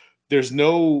stuff, there's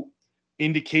no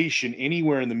indication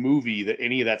anywhere in the movie that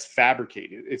any of that's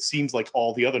fabricated. It seems like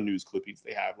all the other news clippings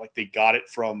they have, like they got it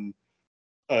from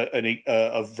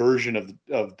a version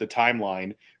of the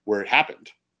timeline where it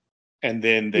happened, and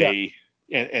then they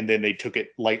and then they took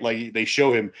it like they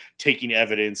show him taking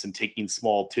evidence and taking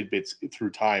small tidbits through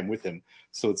time with him.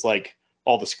 So it's like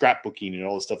all the scrapbooking and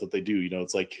all the stuff that they do.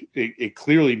 It's like it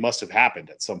clearly must have happened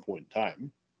at some point in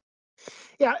time.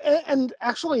 Yeah, and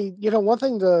actually, one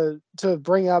thing to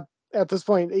bring up at this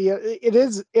point, it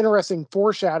is interesting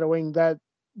foreshadowing that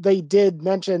they did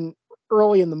mention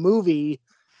early in the movie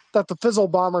that the Fizzle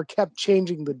Bomber kept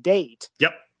changing the date.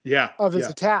 Yep. Yeah. Of his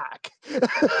attack.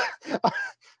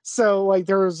 So, like,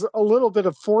 there's a little bit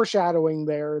of foreshadowing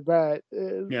there that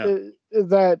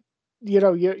that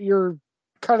you're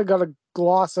kind of got to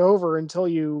gloss over until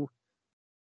you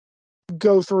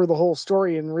go through the whole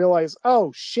story and realize,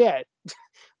 oh shit.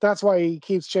 That's why he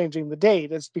keeps changing the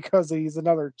date. It's because he's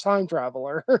another time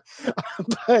traveler.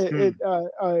 But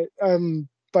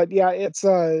yeah, it's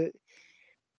and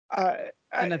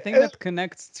I think that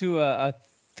connects to a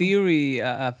theory,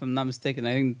 if I'm not mistaken.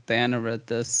 I think Diana read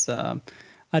this.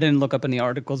 I didn't look up any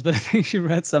articles, but I think she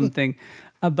read something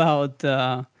about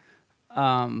the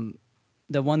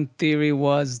one theory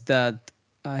was that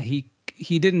he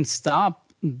didn't stop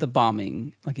the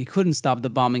bombing. Like, he couldn't stop the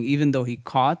bombing even though he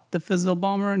caught the Fizzle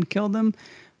Bomber and killed him,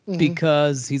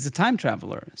 because he's a time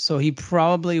traveler. So he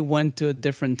probably went to a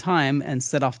different time and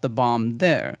set off the bomb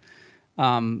there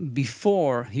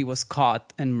before he was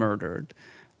caught and murdered.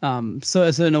 So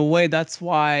in a way, that's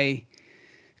why,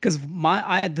 because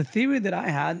the theory that I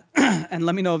had, and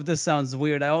let me know if this sounds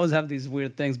weird. I always have these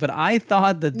weird things, but I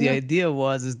thought that the idea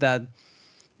is that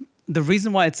the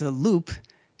reason why it's a loop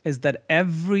is that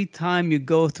every time you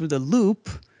go through the loop,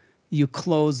 you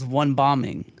close one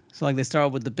bombing. So, like, they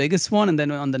start with the biggest one, and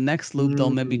then on the next loop, they'll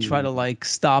maybe try to, like,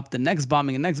 stop the next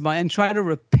bombing and try to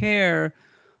repair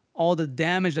all the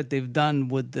damage that they've done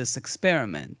with this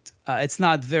experiment. It's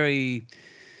not very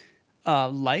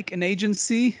like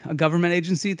a government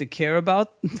agency, to care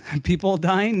about people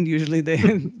dying. Usually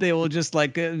they will just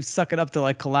like suck it up to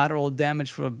like collateral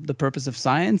damage for the purpose of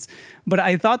science. But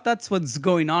I thought that's what's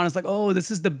going on. It's like, oh,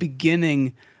 this is the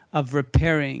beginning of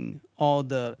repairing all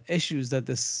the issues that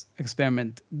this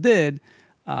experiment did,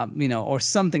 or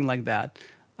something like that.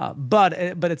 But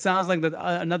it sounds like that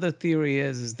another theory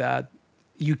is that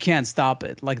you can't stop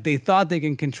it. Like, they thought they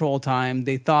can control time.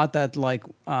 They thought that, like,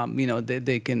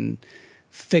 they can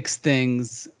fix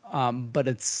things, but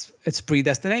it's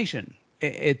predestination.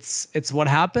 It's what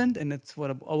happened, and it's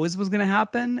what always was going to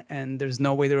happen, and there's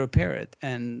no way to repair it.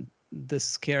 And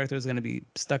this character is going to be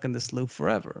stuck in this loop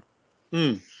forever.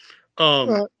 Mm.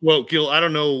 Uh, Well, Gil, I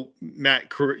don't know,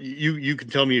 Matt. You can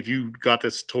tell me if you got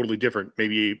this totally different.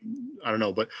 Maybe I don't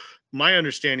know, but my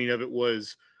understanding of it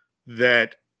was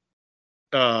that.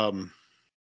 Let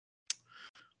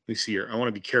me see here. I want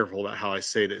to be careful about how I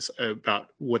say this about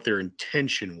what their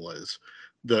intention was.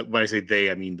 When I say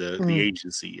they, I mean the mm,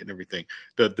 agency and everything.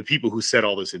 The people who set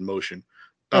all this in motion.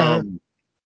 uh-huh. Um,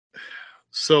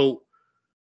 so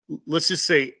let's just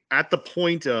say at the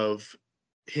point of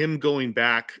him going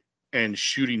back and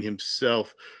shooting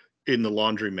himself in the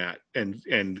laundromat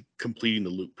and completing the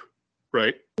loop,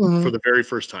 right? For Mhm. the very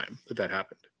first time that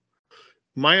happened.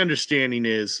 My understanding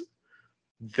is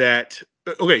that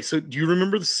okay, so do you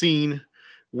remember the scene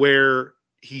where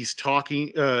he's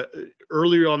talking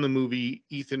earlier on the movie?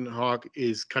 Ethan Hawke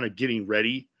is kind of getting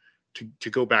ready to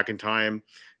go back in time,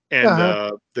 and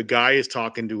Uh-huh. the guy is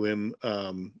talking to him,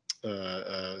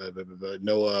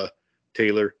 Noah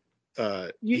Taylor.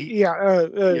 He Yeah,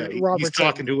 yeah, he's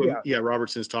talking Robertson. to him. Yeah. Yeah,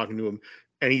 Robertson's talking to him,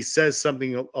 and he says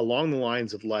something along the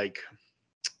lines of like,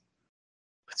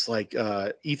 it's like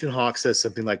Ethan Hawke says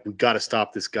something like, "We got to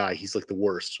stop this guy. He's like the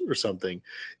worst," or something,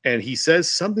 and he says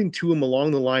something to him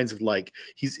along the lines of like,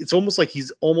 It's almost like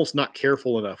he's almost not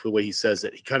careful enough the way he says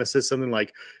it. He kind of says something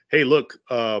like, "Hey, look,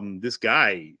 this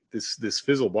guy, this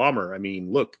Fizzle Bomber. I mean,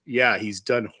 look, yeah, he's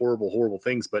done horrible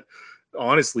things, but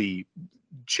honestly,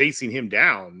 chasing him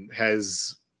down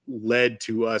has led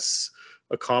to us."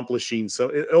 Accomplishing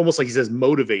so almost like he says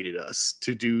motivated us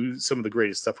to do some of the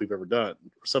greatest stuff we've ever done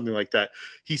or something like that.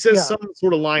 He says Yeah. some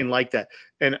sort of line like that.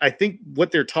 And I think what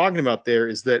they're talking about there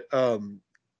is that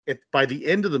by the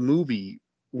end of the movie,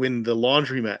 when the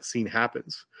laundromat scene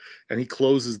happens and he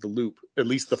closes the loop, at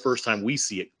least the first time we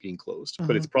see it being closed,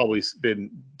 but it's Mhm. probably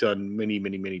been done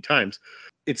many times.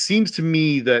 It seems to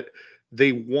me that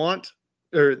they want,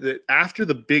 or that after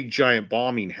the big giant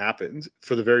bombing happened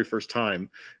for the very first time,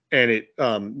 and it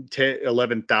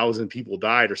 11,000 people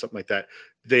died or something like that,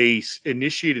 they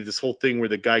initiated this whole thing where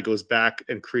the guy goes back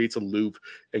and creates a loop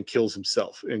and kills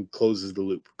himself and closes the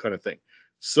loop kind of thing.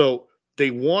 So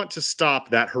they want to stop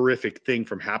that horrific thing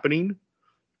from happening,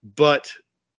 but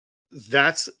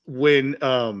that's when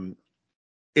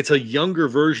it's a younger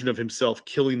version of himself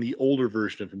killing the older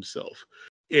version of himself.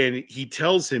 And he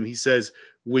tells him, he says,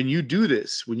 when you do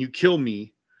this, when you kill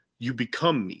me, you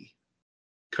become me,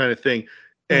 kind of thing. Mhm.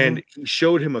 And he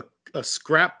showed him a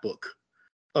scrapbook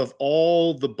of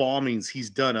all the bombings he's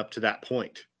done up to that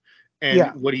point. And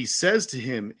Yeah. what he says to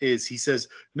him is, he says,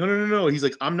 no. He's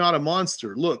like, I'm not a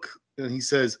monster. Look. And he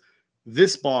says,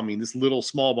 this bombing, this little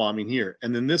small bombing here,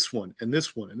 and then this one, and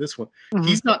this one, and this one. Mhm.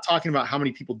 He's not talking about how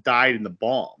many people died in the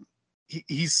bomb.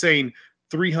 He's saying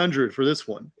 300 for this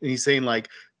one. And he's saying like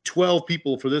 12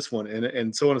 people for this one,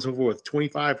 and so on and so forth,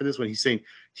 25 for this one.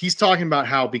 He's talking about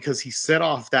how because he set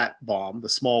off that bomb, the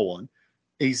small one,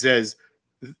 he says,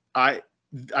 I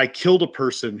I killed a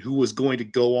person who was going to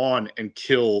go on and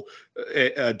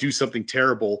do something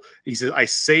terrible. He says, I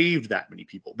saved that many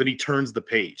people. Then he turns the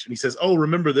page and he says, oh,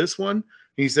 remember this one? And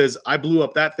he says, I blew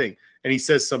up that thing. And he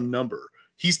says some number.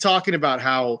 He's talking about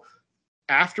how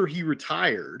after he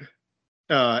retired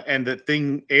and the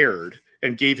thing aired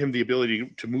and gave him the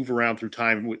ability to move around through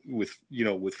time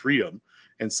with freedom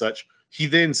and such, he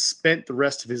then spent the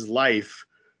rest of his life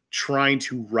trying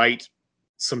to right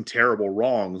some terrible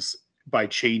wrongs by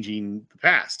changing the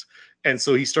past. And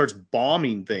so he starts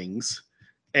bombing things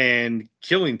and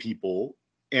killing people.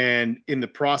 And in the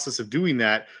process of doing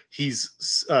that,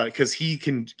 he's because he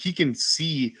can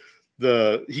see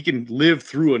he can live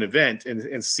through an event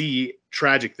and see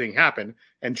tragic thing happen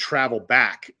and travel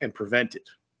back and prevent it.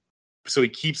 So he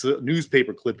keeps a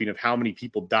newspaper clipping of how many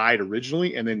people died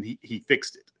originally, and then he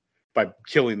fixed it by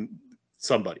killing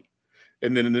somebody.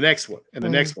 And then in the next one, and the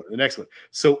Mhm. next one, and the next one.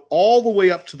 So all the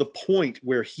way up to the point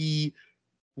where he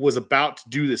was about to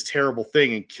do this terrible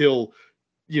thing and kill,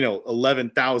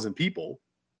 11,000 people.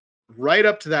 Right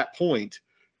up to that point,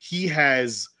 he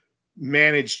has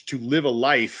managed to live a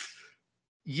life,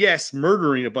 yes,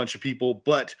 murdering a bunch of people,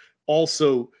 but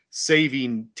also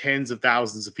saving tens of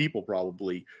thousands of people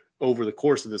probably over the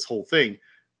course of this whole thing,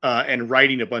 and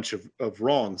righting a bunch of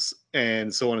wrongs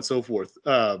and so on and so forth.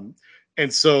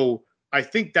 And so I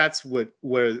think that's what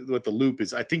the loop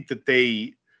is. I think that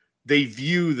they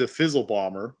view the Fizzle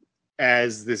Bomber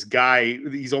as this guy.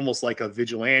 He's almost like a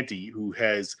vigilante who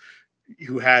has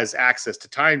access to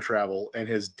time travel and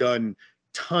has done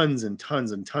tons and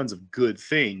tons and tons of good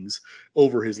things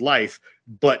over his life,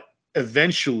 but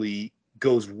eventually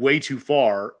goes way too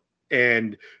far,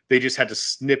 and they just had to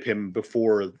snip him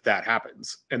before that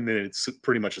happens, and then it's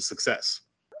pretty much a success.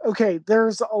 Okay,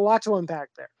 there's a lot to unpack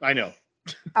there. I know.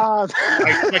 I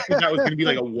expected that was going to be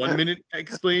like a 1 minute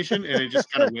explanation, and it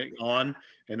just kind of went on,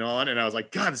 and I was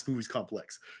like, God, this movie's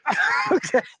complex.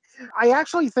 Okay. I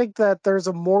actually think that there's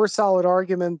a more solid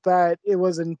argument that it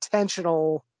was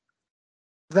intentional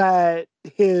that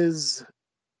his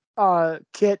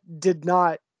kit did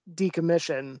not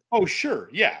decommission. Oh, sure.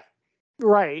 Yeah.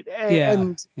 Right.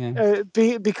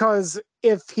 Because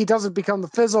if he doesn't become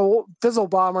the fizzle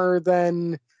bomber,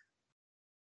 then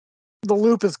the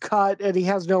loop is cut and he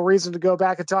has no reason to go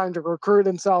back in time to recruit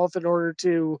himself in order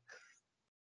to,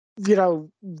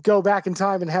 go back in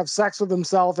time and have sex with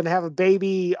himself and have a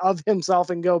baby of himself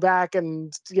and go back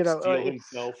and, steal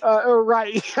himself.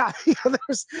 Right. Yeah.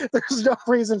 There's no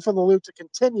reason for the loop to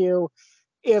continue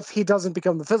if he doesn't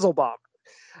become the fizzle bomber.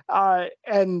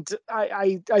 And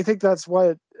I think that's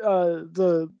what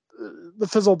the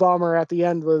fizzle bomber at the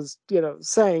end was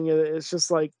saying. It's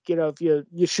just like, if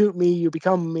you shoot me, you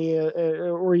become me,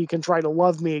 or you can try to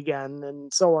love me again,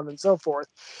 and so on and so forth.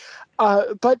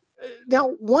 But now,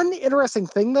 one interesting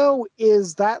thing though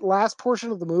is that last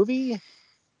portion of the movie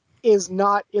is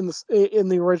not in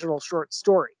the original short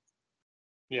story.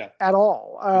 Yeah. At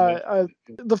all.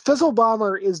 The fizzle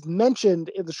bomber is mentioned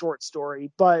in the short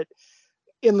story, but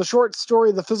in the short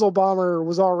story, the fizzle bomber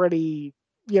was already,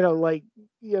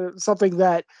 something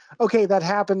that, okay, that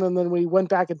happened, and then we went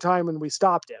back in time and we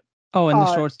stopped him. Oh, in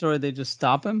the short story, they just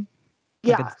stop him?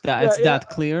 Yeah. Like it's that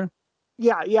clear?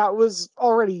 Yeah, it was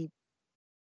already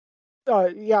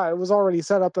it was already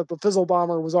set up that the fizzle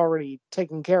bomber was already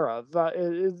taken care of.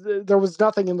 There was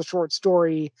nothing in the short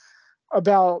story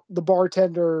about the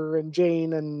bartender and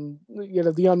Jane and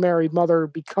the unmarried mother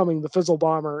becoming the fizzle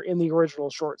bomber in the original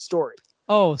short story.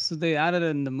 Oh, so they added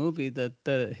in the movie that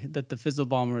the fizzle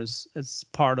bomber is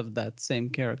part of that same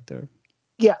character.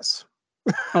 Yes.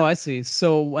 Oh, I see.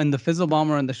 So when the fizzle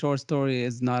bomber in the short story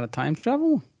is not a time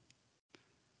travel?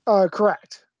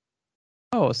 Correct.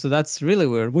 Oh, so that's really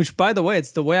weird. Which, by the way,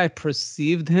 it's the way I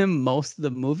perceived him most of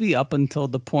the movie up until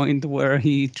the point where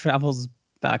he travels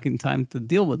back in time to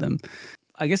deal with him.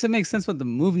 I guess it makes sense what the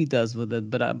movie does with it,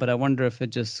 but I wonder if it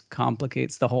just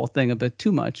complicates the whole thing a bit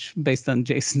too much based on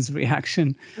Jason's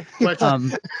reaction.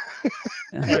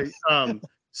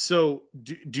 So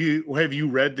have you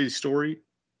read the story,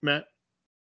 Matt?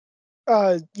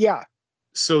 Yeah.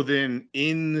 So then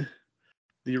in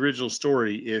the original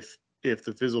story, if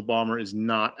the fizzle bomber is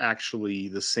not actually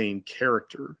the same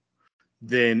character,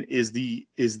 then is the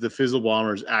fizzle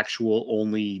bomber's actual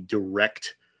only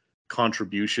direct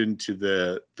contribution to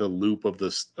the loop of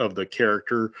the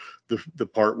character the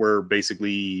part where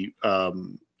basically I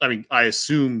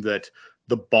assume that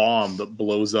the bomb that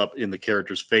blows up in the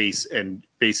character's face and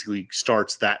basically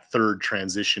starts that third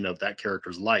transition of that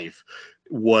character's life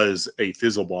was a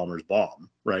fizzle bomber's bomb,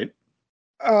 right?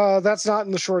 That's not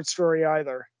in the short story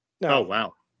either. No. Oh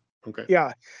wow. Okay.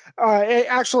 Yeah.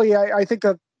 Actually, I think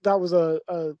that was a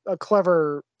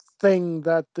clever thing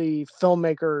that the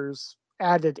filmmakers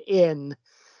added in,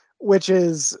 which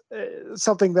is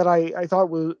something that I thought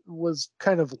was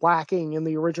kind of lacking in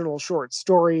the original short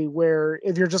story, where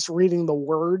if you're just reading the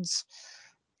words,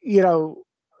 if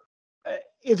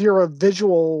you're a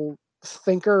visual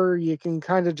thinker, you can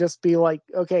kind of just be like,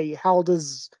 okay, how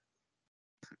does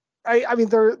I mean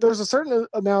there's a certain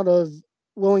amount of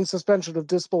willing suspension of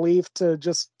disbelief to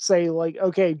just say like,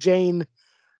 okay, Jane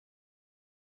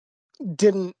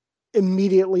didn't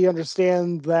immediately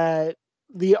understand that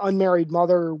the unmarried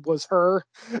mother was her.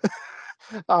 Of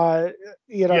course.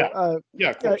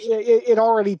 It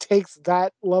already takes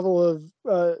that level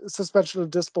of suspension of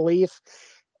disbelief.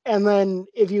 And then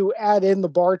if you add in the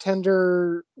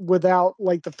bartender without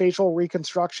like the facial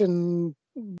reconstruction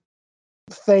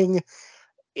thing,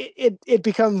 it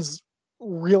becomes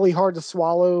really hard to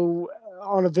swallow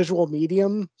on a visual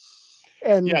medium.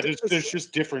 And there's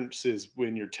just differences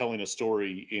when you're telling a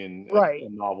story in right. a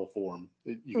novel form.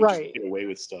 You can Right. just get away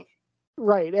with stuff.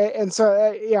 Right. And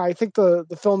so, I think the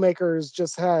filmmakers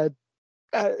just had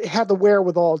the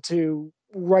wherewithal to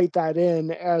write that in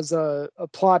as a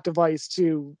plot device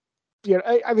to,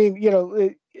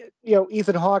 Ethan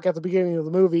Hawke at the beginning of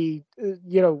the movie,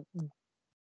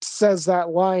 says that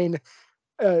line,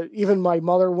 even my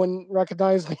mother wouldn't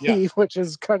recognize me, which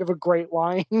is kind of a great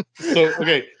line. So,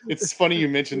 okay, it's funny you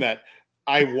mentioned that.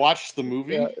 I watched the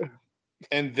movie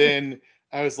and then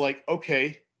I was like,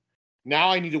 okay,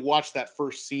 now I need to watch that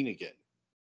first scene again.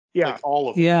 Yeah. Like all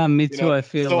of it. Yeah, me too. I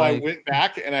feel I went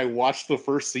back and I watched the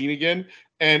first scene again,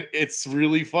 and it's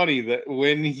really funny that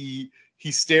when he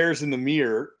stares in the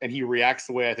mirror and he reacts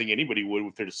the way I think anybody would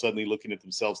if they're just suddenly looking at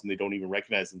themselves and they don't even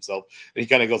recognize themselves. And he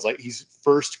kind of goes like, he's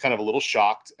first kind of a little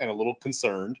shocked and a little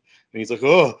concerned, and he's like,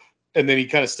 oh, And then he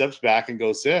kind of steps back and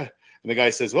goes, yeah. And the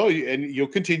guy says, well, and you'll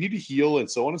continue to heal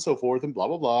and so on and so forth and blah,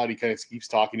 blah, blah. And he kind of keeps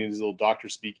talking in his little doctor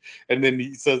speak. And then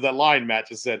he says that line Matt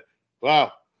just said,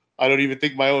 wow, I don't even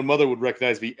think my own mother would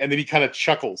recognize me. And then he kind of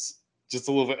chuckles just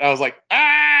a little bit. I was like,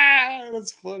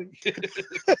 that's funny.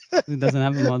 He doesn't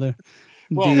have a mother.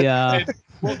 Well, no,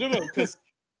 because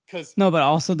no, but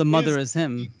also the mother is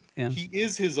him. He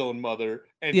is his own mother,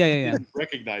 and he didn't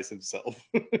recognize himself.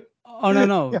 Oh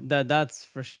no, that's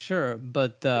for sure.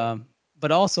 But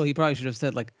also he probably should have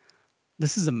said like,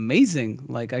 this is amazing.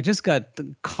 Like I just got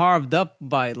carved up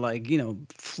by like, you know,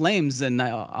 flames, and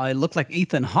I look like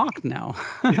Ethan Hawke now.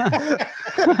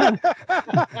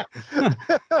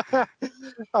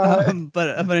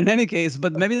 But in any case,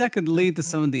 but maybe that could lead to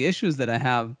some of the issues that I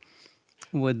have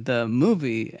with the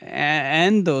movie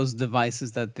and those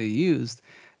devices that they used,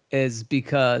 is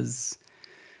because,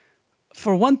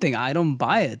 for one thing, I don't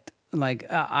buy it. Like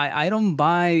I don't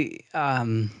buy.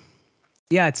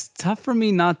 Yeah, it's tough for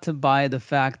me not to buy the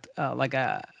fact,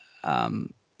 that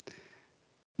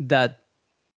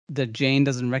Jane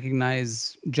doesn't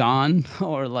recognize John,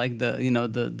 or like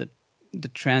the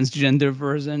transgender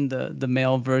version, the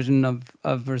male version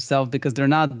of herself, because they're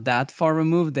not that far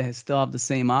removed. They still have the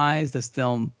same eyes, they're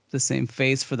still the same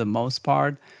face for the most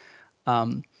part.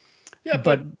 Mm-hmm.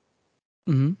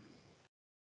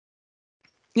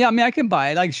 Yeah, I mean, I can buy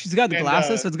it. Like, she's got the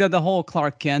glasses, so it's got the whole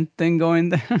Clark Kent thing going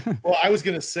there. Well, I was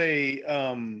gonna say,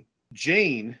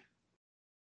 Jane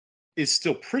is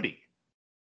still pretty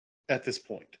at this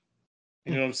point.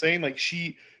 You know what I'm saying? Like,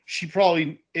 she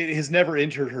probably, it has never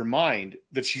entered her mind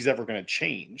that she's ever going to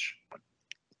change.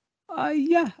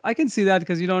 Yeah, I can see that,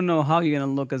 because you don't know how you're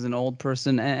gonna look as an old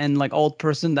person, and like old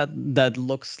person that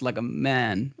looks like a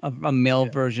man, a male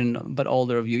version, but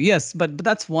older of you. Yes, but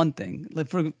that's one thing.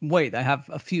 Like, I have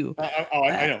a few.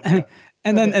 I know. Yeah.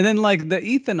 and then like the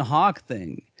Ethan Hawke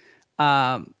thing,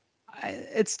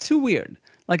 it's too weird.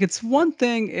 Like, it's one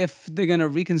thing if they're gonna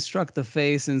reconstruct the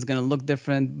face and it's gonna look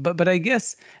different, but I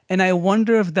guess, and I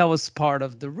wonder if that was part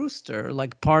of the Rooster,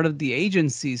 like part of the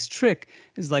agency's trick,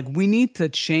 is like, we need to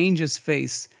change his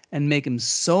face and make him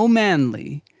so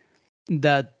manly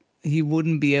that he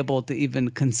wouldn't be able to even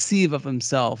conceive of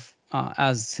himself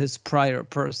as his prior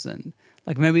person.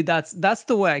 Like, maybe that's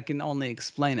the way I can only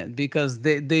explain it, because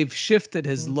they've shifted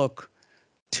his look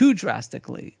too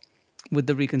drastically with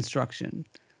the reconstruction.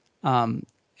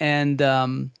 And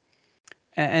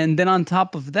then on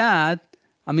top of that,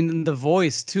 I mean, the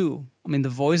voice too. I mean, the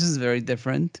voice is very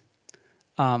different.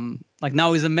 Like,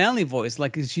 now he's a manly voice.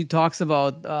 Like, he talks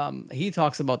about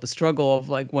the struggle of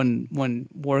like when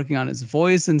working on his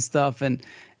voice and stuff, and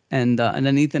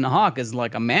then Ethan Hawke is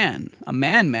like a man,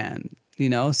 you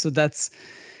know. So that's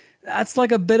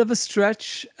like a bit of a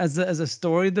stretch as a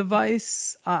story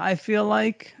device, I feel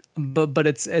like. But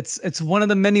it's one of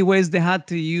the many ways they had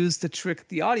to use to trick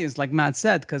the audience, like Matt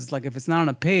said, because like, if it's not on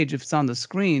a page, if it's on the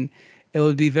screen, it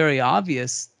would be very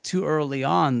obvious too early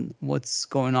on what's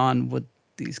going on with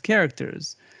these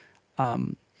characters.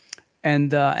 And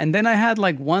then I had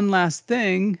like one last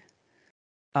thing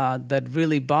that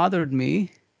really bothered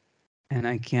me, and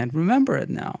I can't remember it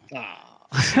now.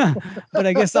 But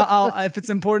I guess I'll if it's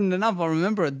important enough, I'll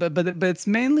remember it. But it's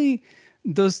mainly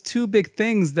those two big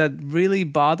things that really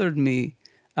bothered me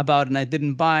about, and I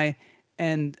didn't buy.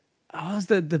 And was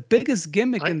the biggest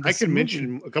gimmick in this I can movie.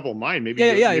 mention a couple of mine. Maybe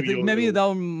maybe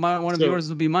one of yours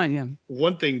will be mine. Yeah.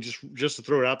 One thing, just to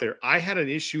throw it out there, I had an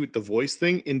issue with the voice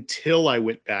thing until I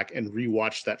went back and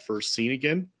rewatched that first scene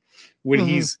again, when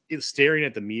he's staring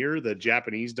at the mirror, the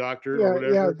Japanese doctor or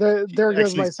whatever. Yeah, there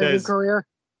goes my singing career.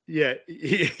 Yeah,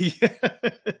 he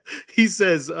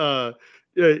says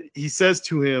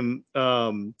to him,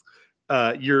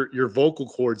 your vocal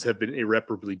cords have been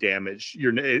irreparably damaged.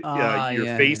 Your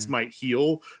face might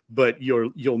heal, but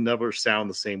you'll never sound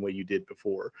the same way you did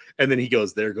before. And then he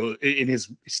goes, there goes, in his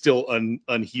still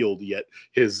unhealed yet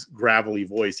his gravelly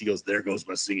voice, he goes, there goes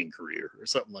my singing career, or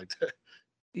something like that.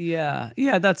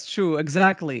 Yeah, that's true,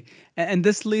 exactly. And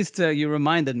this leads to, you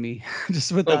reminded me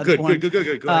just with that. Good.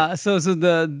 Go ahead. So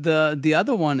the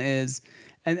other one is,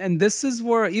 and this is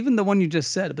where even the one you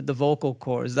just said, but the vocal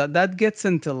cords, that gets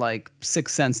into like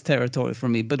Sixth Sense territory for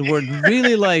me. But where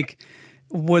really like,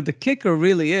 where the kicker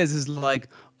really is like,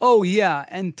 oh yeah,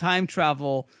 and time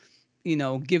travel,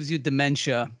 gives you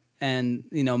dementia and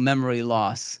memory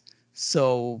loss.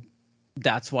 So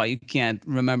that's why you can't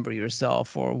remember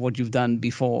yourself or what you've done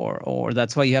before, or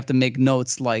that's why you have to make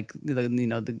notes, like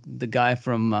the guy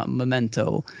from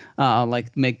Memento,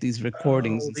 like make these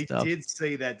recordings and stuff. They did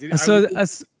say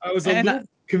that. I was a little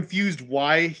confused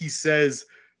why he says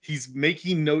he's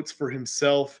making notes for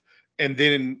himself and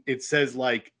then it says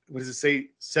like, what does it say,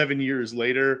 7 years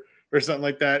later or something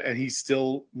like that, and he's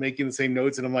still making the same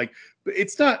notes, and I'm like, but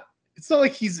it's not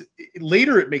like he's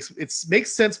later. It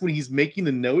makes sense when he's making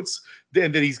the notes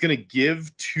that he's going to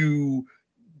give to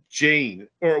Jane,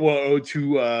 or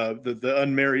to the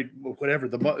unmarried, whatever,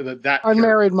 that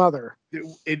unmarried mother.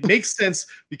 It makes sense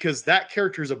because that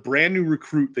character is a brand new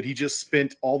recruit that he just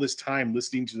spent all this time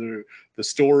listening to the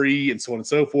story and so on and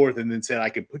so forth, and then said, I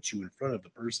can put you in front of the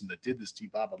person that did this to you,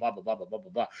 blah blah blah blah blah blah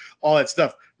blah blah, all that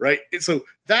stuff, right? And so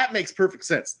that makes perfect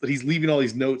sense that he's leaving all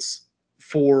these notes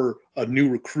for a new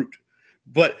recruit.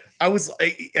 But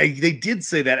they did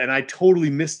say that, and I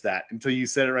totally missed that until you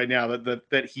said it right now,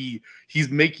 that he's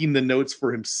making the notes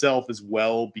for himself as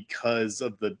well because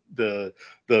of the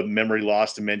memory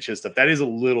loss, dementia stuff. That is a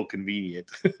little convenient.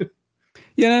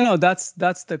 Yeah, no, that's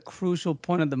the crucial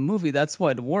point of the movie. That's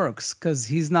why it works,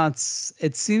 because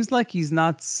it seems like he's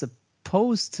not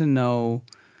supposed to know.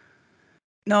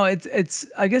 No, it's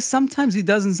I guess sometimes he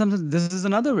doesn't. Sometimes this is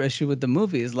another issue with the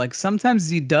movie, is like sometimes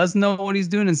he does know what he's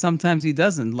doing and sometimes he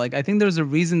doesn't. Like I think there's a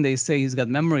reason they say he's got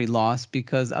memory loss,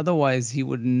 because otherwise he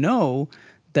would know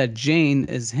that Jane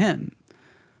is him.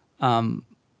 And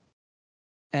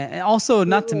also,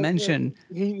 not to mention,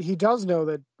 he does know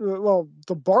that. Well,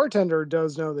 the bartender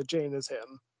does know that Jane is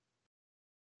him.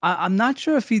 I'm not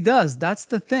sure if he does. That's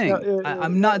the thing.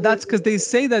 I'm not. That's because they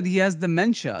say that he has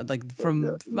dementia, like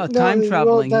from time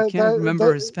traveling. He can't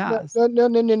remember his past.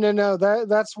 No.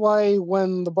 That's why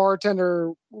when the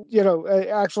bartender,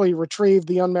 actually retrieved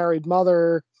the unmarried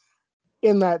mother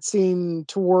in that scene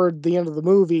toward the end of the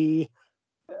movie,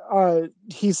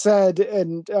 he said,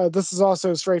 and this is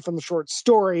also straight from the short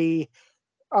story,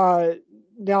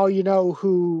 now you know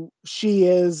who she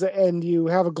is, and you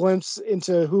have a glimpse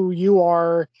into who you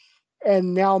are,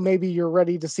 and now maybe you're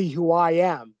ready to see who I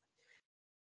am.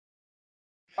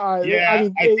 Yeah,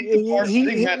 I think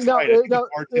the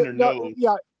bartender knows.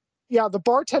 Yeah, the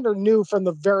bartender knew from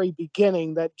the very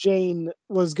beginning that Jane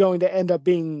was going to end up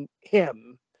being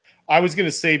him. I was going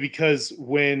to say, because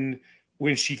when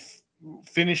she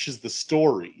finishes the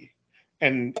story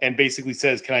and basically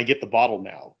says, "Can I get the bottle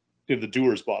now?" The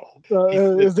Dewar's bottle.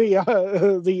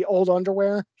 The old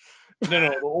underwear. No,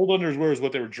 the old underwear is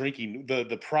what they were drinking.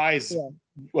 The prize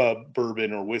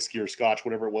bourbon or whiskey or scotch,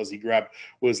 whatever it was he grabbed,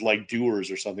 was like Dewar's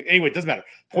or something. Anyway, it doesn't matter.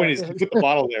 Point is, he put the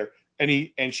bottle there,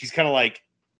 and she's kind of like,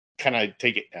 "Can I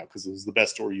take it now?" Because it was the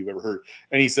best story you've ever heard.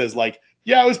 And he says like,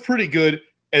 "Yeah, it was pretty good."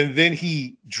 And then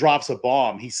he drops a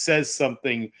bomb. He says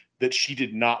something that she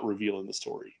did not reveal in the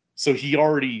story. So he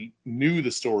already knew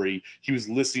the story. He was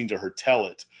listening to her tell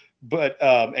it, but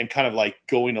and kind of like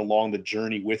going along the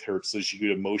journey with her so she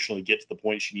could emotionally get to the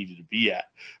point she needed to be at.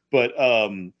 But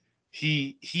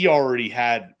he already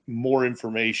had more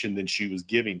information than she was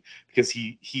giving, because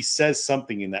he says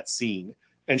something in that scene,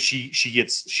 and she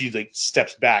like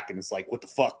steps back and is like, "What the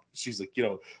fuck?" She's like,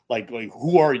 like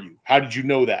 "Who are you? How did you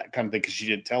know that?" kind of thing, because she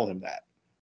didn't tell him that.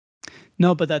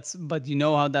 No, but you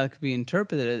know how that could be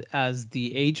interpreted as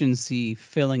the agency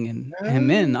filling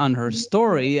him in on her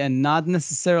story, and not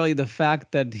necessarily the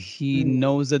fact that he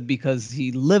knows it because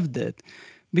he lived it.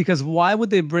 Because why would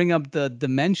they bring up the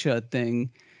dementia thing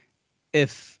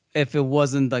if it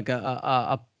wasn't like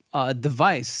a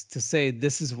device to say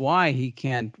this is why he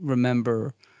can't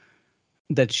remember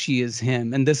that she is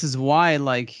him, and this is why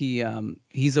like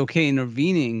he's okay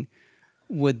intervening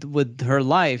with her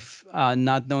life,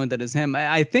 not knowing that it's him.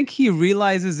 I think he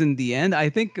realizes in the end. I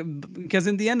think because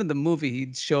in the end of the movie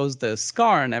he shows the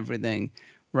scar and everything,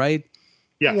 right?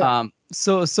 Yeah.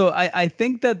 So I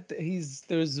think that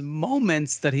there's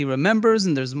moments that he remembers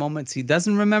and there's moments he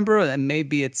doesn't remember, and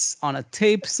maybe it's on a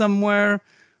tape somewhere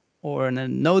or in a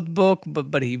notebook,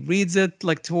 but he reads it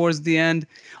like towards the end.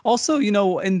 Also,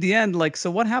 in the end, like, so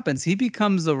what happens? He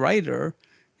becomes a writer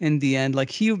in the end.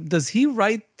 Like, does he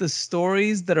write the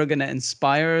stories that are going to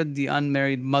inspire the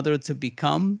unmarried mother to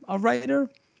become a writer?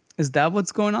 Is that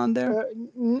what's going on there?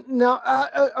 No.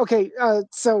 Okay.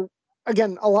 So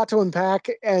again, a lot to unpack,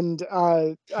 and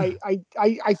I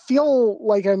feel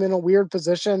like I'm in a weird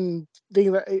position,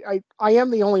 being that I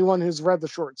am the only one who's read the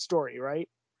short story, right?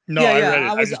 No, I read it.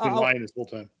 I've just been lying this whole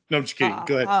time. No, I'm just kidding.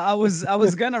 Go ahead. I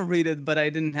was gonna read it, but I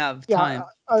didn't have time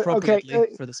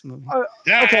appropriately for this movie.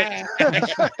 Okay.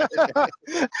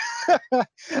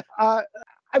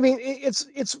 I mean,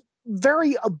 it's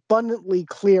very abundantly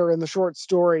clear in the short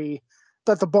story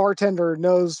that the bartender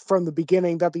knows from the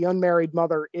beginning that the unmarried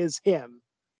mother is him.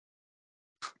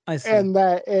 I see. And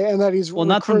that he's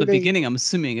not from the beginning. I'm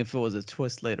assuming if it was a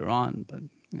twist later on, but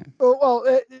yeah.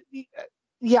 Well,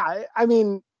 yeah. I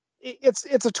mean,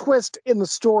 it's a twist in the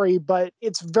story, but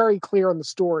it's very clear in the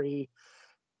story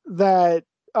that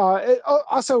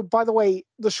also, by the way,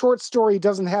 the short story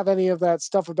doesn't have any of that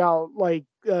stuff about like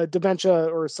dementia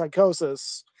or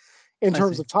psychosis in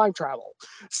terms of time travel.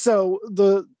 So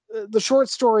the short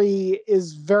story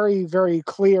is very, very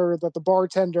clear that the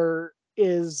bartender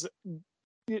is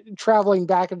traveling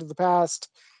back into the past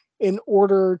in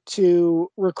order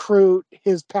to recruit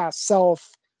his past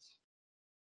self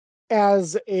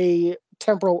as a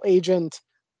temporal agent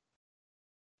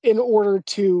in order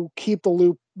to keep the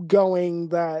loop going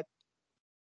that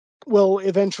will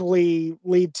eventually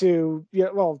lead to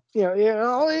that'll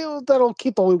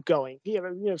keep the loop going.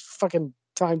 Fucking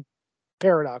time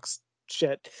paradox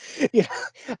shit. You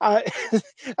know,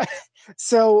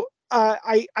 so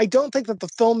I don't think that the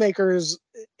filmmakers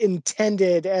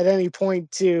intended at any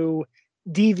point to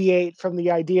deviate from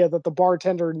the idea that the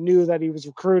bartender knew that he was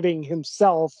recruiting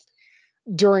himself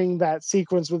during that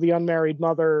sequence with the unmarried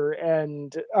mother,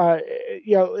 and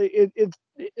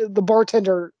the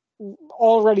bartender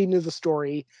already knew the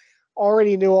story,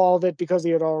 already knew all of it because he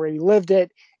had already lived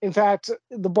it. In fact,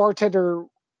 the bartender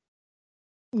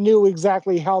knew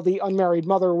exactly how the unmarried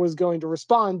mother was going to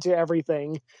respond to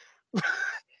everything,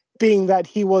 being that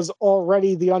he was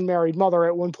already the unmarried mother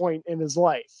at one point in his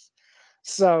life.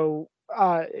 So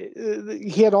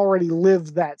he had already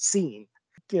lived that scene.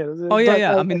 Oh yeah,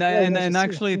 yeah. I mean, and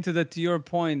actually, to your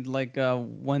point, like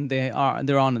when they're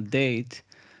on a date,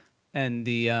 and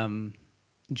the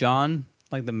John,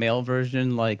 like the male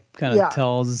version, like kind of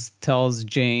tells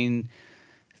Jane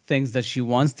things that she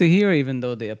wants to hear, even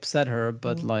though they upset her.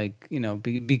 But like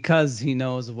because he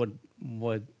knows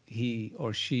what he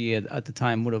or she at the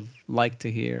time would have liked to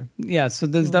hear. Yeah. So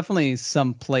there's definitely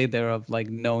some play there of like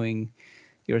knowing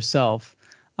yourself.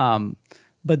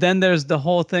 But then there's the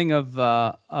whole thing of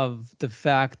the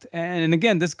fact, and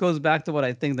again, this goes back to what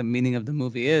I think the meaning of the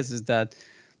movie is that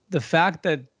the fact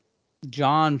that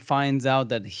John finds out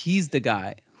that he's the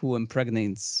guy who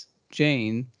impregnates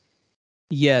Jane,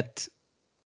 yet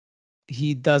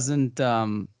he doesn't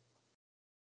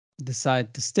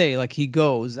decide to stay. Like he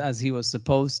goes as he was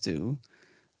supposed to.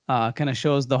 Kind of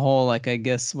shows the whole, like, I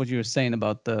guess what you were saying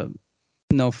about the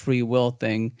no free will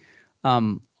thing.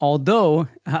 Although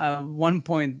one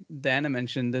point Dana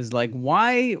mentioned is like,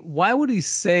 why would he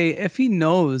say, if he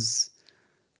knows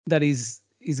that he's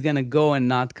gonna go and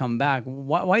not come back,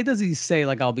 why does he say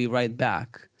like I'll be right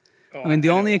back? I mean, the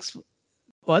only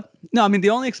what? No, I mean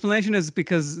the only explanation is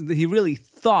because he really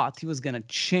thought he was gonna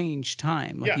change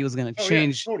time, like he was gonna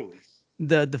change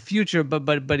the future,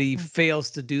 but he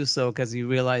fails to do so because he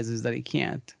realizes that he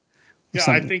can't. Yeah,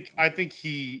 I think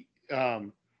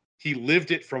he lived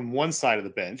it from one side of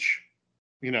the bench,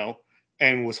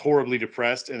 and was horribly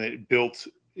depressed, and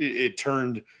it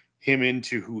turned him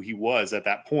into who he was at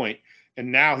that point. And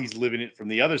now he's living it from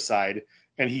the other side,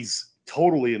 and he's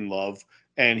totally in love,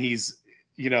 and he's,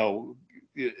 in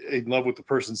love with the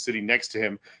person sitting next to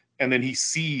him. And then he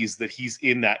sees that he's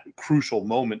in that crucial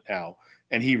moment now,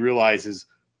 and he realizes,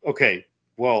 okay,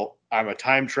 well, I'm a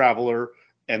time traveler,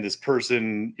 and this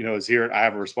person, is here, and I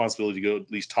have a responsibility to go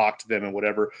at least talk to them and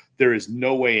whatever. There is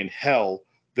no way in hell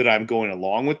that I'm going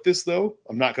along with this, though.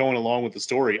 I'm not going along with the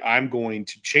story. I'm going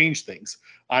to change things.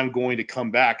 I'm going to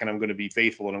come back, and I'm going to be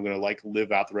faithful, and I'm going to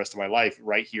live out the rest of my life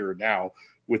right here and now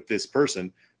with this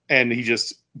person. And he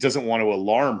just doesn't want to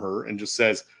alarm her, and just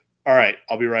says, all right,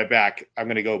 I'll be right back. I'm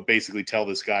going to go basically tell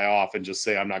this guy off and just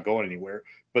say I'm not going anywhere.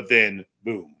 But then,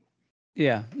 boom.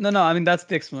 Yeah, no. I mean, that's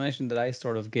the explanation that I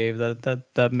sort of gave.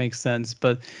 That makes sense.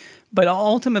 But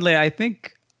ultimately, I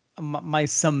think my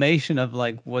summation of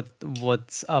like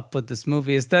what's up with this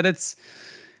movie is that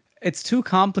it's too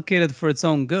complicated for its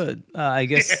own good. I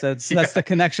guess that's the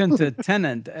connection to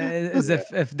Tenet. Is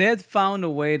if they had found a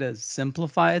way to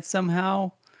simplify it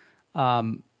somehow,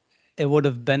 it would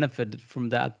have benefited from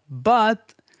that.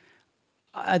 But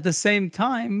at the same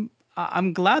time,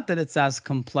 I'm glad that it's as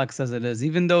complex as it is,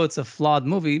 even though it's a flawed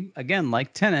movie. Again,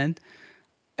 like Tenet,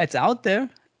 it's out there.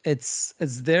 It's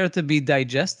there to be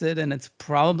digested, and it's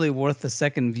probably worth a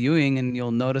second viewing. And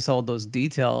you'll notice all those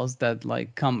details that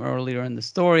like come earlier in the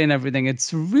story and everything.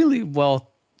 It's really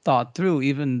well thought through,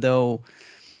 even though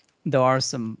there are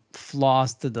some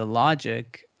flaws to the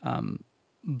logic.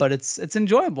 But it's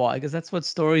enjoyable. I guess that's what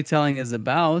storytelling is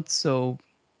about. So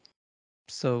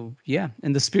yeah,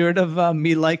 in the spirit of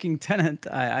me liking Tenet,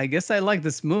 I guess I like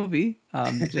this movie.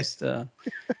 Just I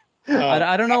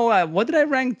don't know what did I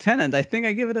rank Tenet? I think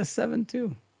I give it a 7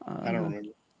 too. I don't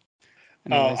remember.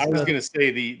 Anyways, I was going to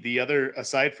say the other,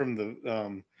 aside from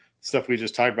the stuff we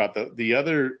just talked about,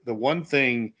 the one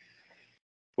thing.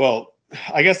 Well,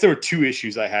 I guess there were two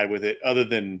issues I had with it, other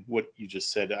than what you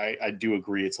just said. I do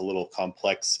agree it's a little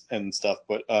complex and stuff,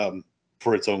 but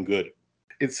for its own good.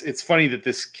 It's funny that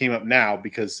this came up now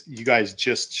because you guys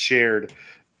just shared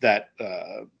that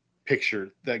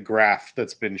picture, that graph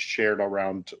that's been shared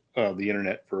around the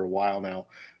internet for a while now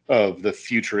of the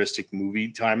futuristic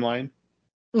movie timeline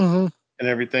and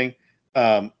everything.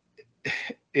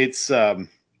 It's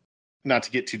not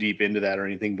to get too deep into that or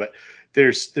anything, but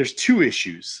there's two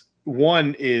issues.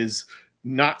 One is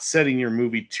not setting your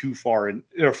movie too far in,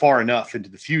 or far enough into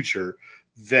the future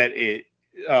that it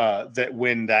that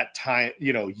when that time,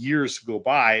 years go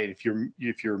by, and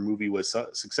if your movie was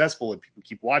successful and people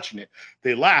keep watching it,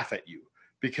 they laugh at you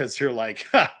because you're like,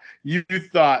 you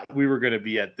thought we were going to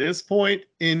be at this point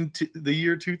into the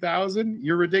year 2000.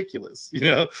 You're ridiculous.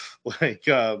 Like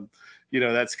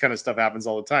that's kind of stuff happens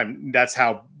all the time. That's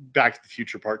how Back to the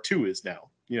Future Part 2 is now.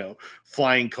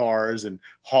 Flying cars and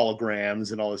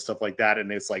holograms and all this stuff like that, and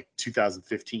it's like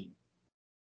 2015.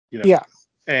 Yeah.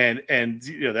 And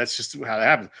that's just how that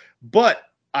happens. But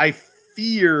I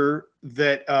fear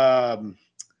that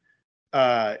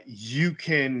you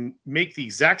can make the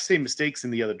exact same mistakes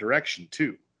in the other direction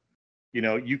too.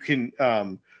 You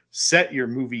can set your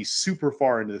movie super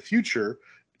far into the future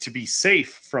to be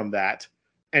safe from that,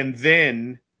 and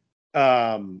then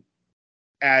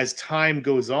as time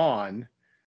goes on,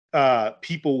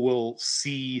 people will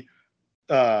see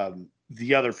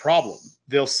the other problem.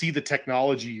 They'll see the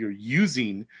technology you're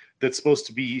using that's supposed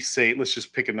to be, say, let's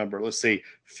just pick a number, let's say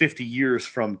 50 years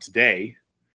from today,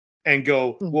 and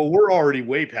go, well, we're already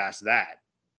way past that.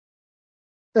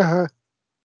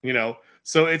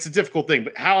 So it's a difficult thing.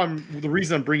 But the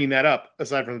reason I'm bringing that up,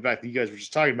 aside from the fact that you guys were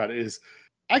just talking about it, is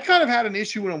I kind of had an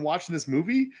issue when I'm watching this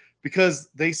movie because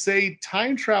they say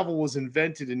time travel was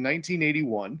invented in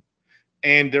 1981.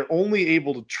 And they're only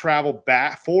able to travel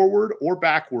forward or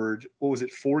backward. What was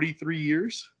it, 43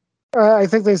 years? I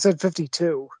think they said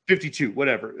 52. 52,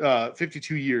 whatever.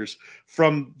 52 years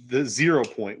from the 0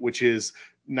 point, which is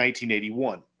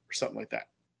 1981 or something like that,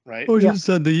 right? Or just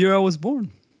the year I was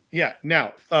born. Yeah.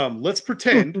 Now, let's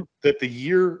pretend that the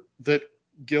year that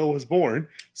Gil was born,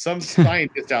 some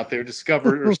scientist out there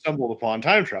discovered or stumbled upon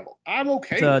time travel. I'm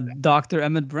okay with that. Dr.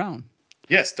 Emmett Brown.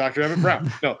 Yes, Dr. Emmett Brown.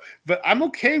 No, but I'm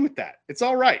okay with that. It's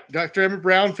all right. Dr. Emmett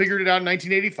Brown figured it out in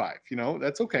 1985.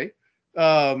 That's okay.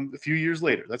 A few years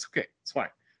later, that's okay. It's fine.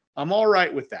 I'm all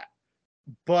right with that.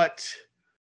 But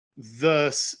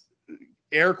the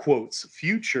air quotes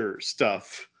future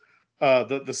stuff,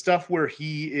 the stuff where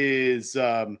he is,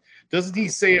 doesn't he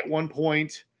say at one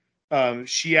point,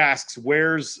 she asks,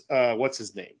 where's what's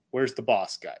his name? Where's the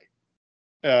boss guy?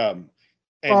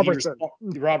 And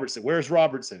Robertson. Where's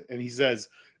Robertson? And he says,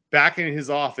 back in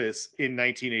his office in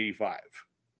 1985.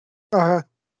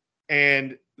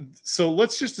 And so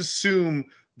let's just assume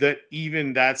that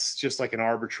even that's just like an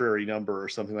arbitrary number or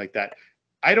something like that.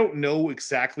 I don't know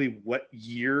exactly what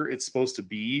year it's supposed to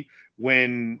be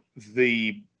when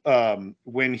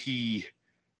when he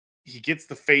gets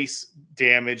the face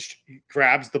damaged,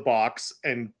 grabs the box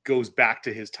and goes back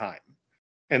to his time.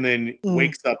 And then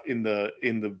wakes up in the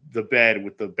bed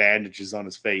with the bandages on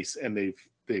his face, and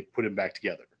they've put him back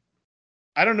together.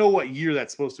 I don't know what year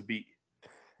that's supposed to be,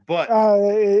 but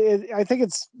I think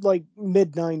it's like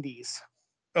mid 90s.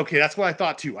 Okay, that's what I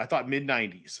thought too. I thought mid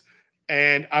 90s,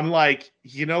 and I'm like,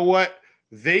 you know what?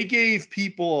 They gave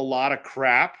people a lot of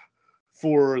crap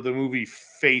for the movie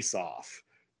Face Off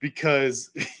because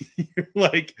you're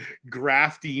like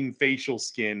grafting facial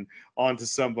skin onto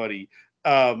somebody.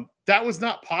 That was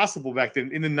not possible back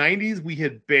then. In the 90s, we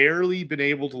had barely been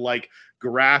able to like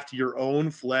graft your own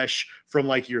flesh from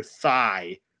like your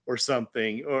thigh or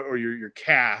something, or your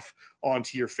calf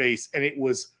onto your face. And it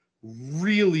was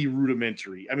really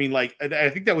rudimentary. I mean, like, I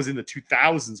think that was in the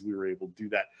 2000s we were able to do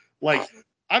that. Like,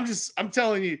 I'm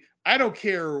telling you, I don't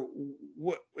care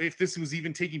what if this was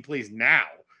even taking place now.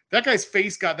 That guy's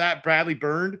face got that badly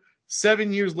burned.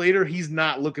 7 years later, he's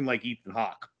not looking like Ethan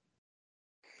Hawke.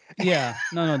 Yeah,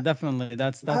 no, definitely.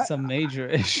 That's a major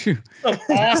issue. Some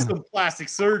awesome plastic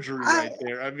surgery right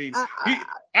there. I mean,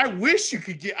 I wish you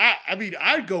could get. I mean,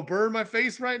 I'd go burn my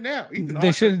face right now.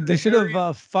 They should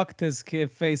have fucked his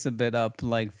kid face a bit up,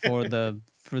 like for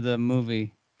the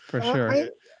movie, for sure.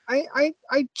 I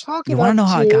chalk it up. You want to know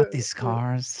how I got these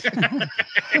scars?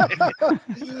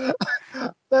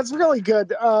 That's really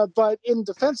good. But in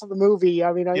defense of the movie,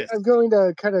 I mean, I'm going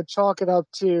to kind of chalk it up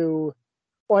to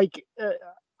like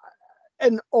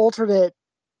an alternate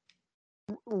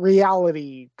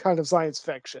reality kind of science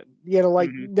fiction.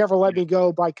 Like Never Let Me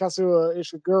Go by Kazuo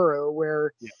Ishiguro,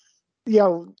 where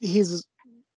he's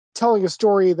telling a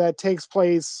story that takes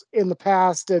place in the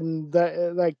past and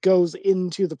that goes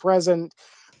into the present,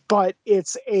 but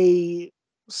it's a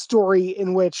story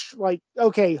in which, like,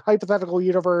 okay, hypothetical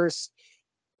universe,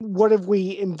 what if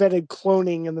we invented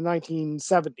cloning in the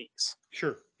 1970s?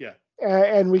 Sure. Yeah.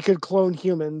 And we could clone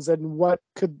humans, and what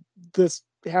could this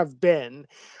have been?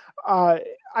 I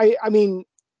mean,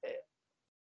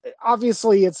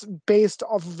 obviously, it's based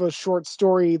off of a short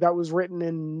story that was written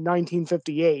in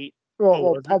 1958.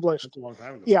 Well, published. That's a long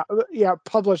time ago. Yeah,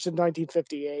 published in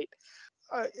 1958.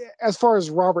 As far as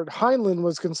Robert Heinlein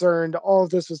was concerned, all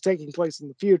of this was taking place in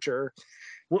the future.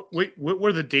 What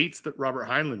were the dates that Robert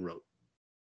Heinlein wrote?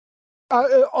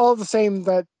 All the same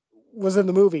that was in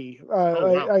the movie.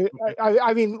 Wow.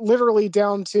 I mean, literally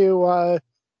down to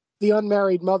the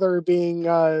unmarried mother being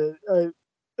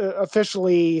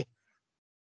officially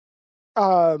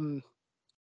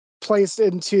placed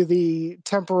into the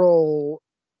temporal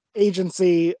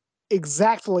agency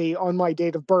exactly on my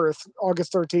date of birth,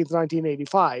 August 13th,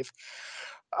 1985.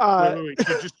 Wait.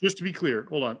 So just to be clear,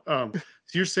 hold on. So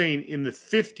you're saying in the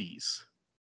 50s,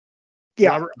 yeah.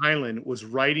 Robert Heinlein was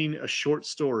writing a short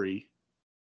story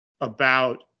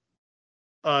about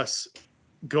us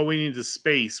going into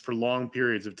space for long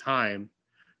periods of time,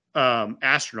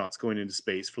 astronauts going into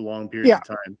space for long periods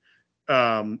of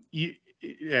time,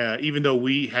 even though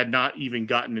we had not even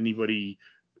gotten anybody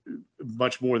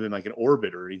much more than like an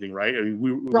orbit or anything, right? I mean,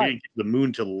 we didn't get to the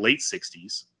moon till the late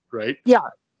 60s, right? Yeah.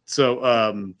 So,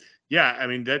 I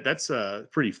mean, that's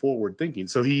pretty forward thinking.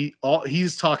 So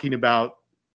he's talking about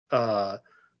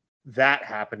that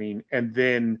happening, and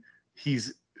then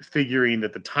he's figuring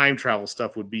that the time travel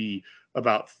stuff would be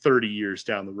about 30 years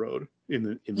down the road in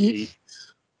the 80s.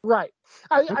 Right.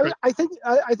 I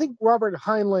think Robert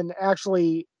Heinlein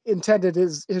actually intended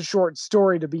his short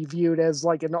story to be viewed as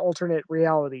like an alternate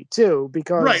reality too,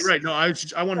 because right. No, I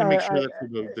wanted to make sure that's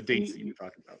the dates that you were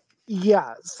talking about.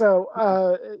 Yeah. So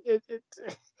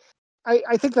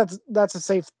I think that's a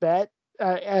safe bet.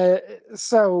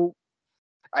 So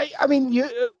I mean, you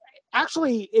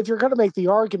actually, if you're going to make the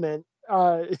argument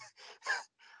about,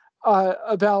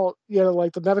 you know,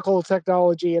 like the medical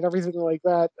technology and everything like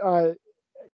that,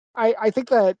 I think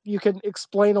that you can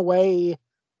explain away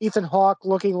Ethan Hawke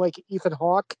looking like Ethan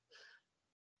Hawke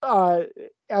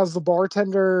as the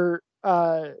bartender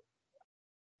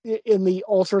in the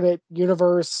alternate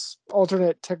universe,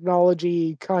 alternate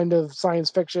technology kind of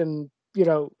science fiction, you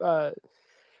know,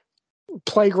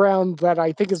 playground that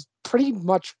I think is pretty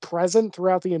much present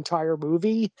throughout the entire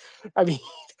movie. I mean,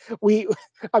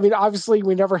 obviously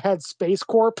we never had Space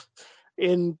Corp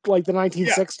in like the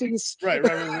 1960s. Yeah.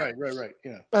 Right.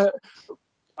 Yeah.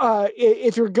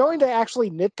 If you're going to actually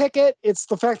nitpick it, it's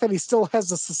the fact that he still has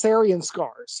the cesarean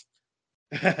scars.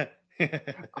 Yeah,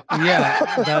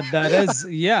 that is.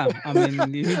 Yeah, I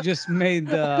mean, you just made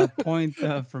the point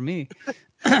for me.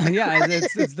 Yeah,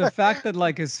 it's the fact that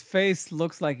like his face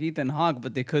looks like Ethan Hawke,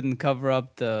 but they couldn't cover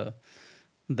up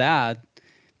that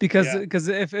because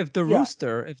if the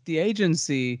rooster, if the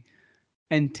agency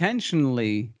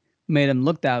intentionally made him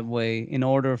look that way in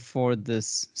order for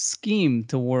this scheme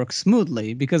to work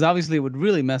smoothly, because obviously it would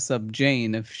really mess up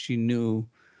Jane if she knew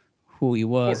who he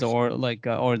was, or like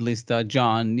or at least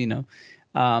John, you know.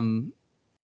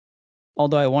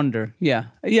 Although I wonder,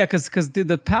 because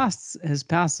the past, his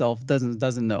past self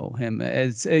doesn't know him.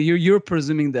 It's you're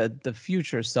presuming that the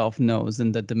future self knows,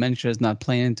 and that dementia is not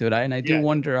playing into it. I do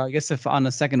wonder. I guess if on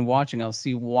a second watching, I'll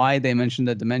see why they mentioned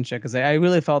the dementia, because I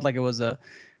really felt like it was a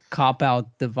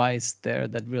cop-out device there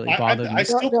that really bothered me. I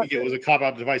still think it was a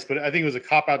cop-out device, but I think it was a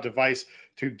cop-out device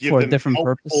to give for them a different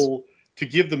purpose, to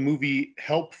give the movie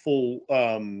helpful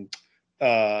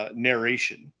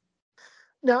narration.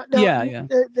 No, yeah.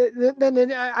 Then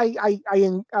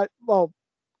well,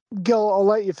 Gil, I'll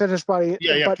let you finish, buddy.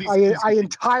 But please. I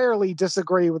entirely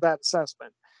disagree with that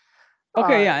assessment.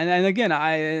 Okay, and again,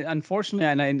 unfortunately,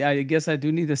 and I guess I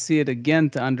do need to see it again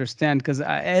to understand, because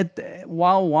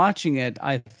while watching it,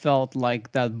 I felt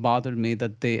like that bothered me,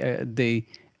 that they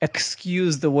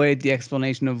excused away the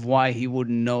explanation of why he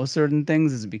wouldn't know certain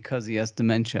things is because he has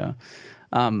dementia.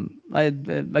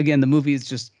 Again, the movie is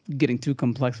just getting too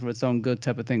complex for its own good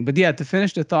type of thing. But yeah, to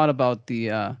finish the thought about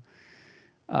the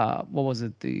what was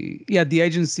it? The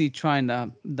agency trying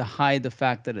to hide the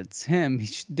fact that it's him.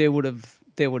 They would have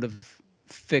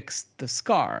fixed the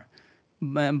scar,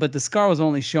 but the scar was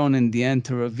only shown in the end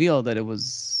to reveal that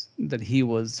he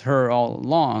was her all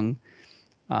along.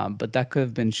 But that could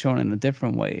have been shown in a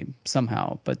different way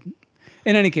somehow. But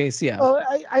in any case, yeah. Well,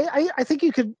 I think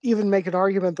you could even make an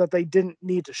argument that they didn't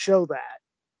need to show that.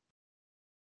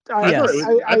 I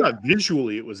thought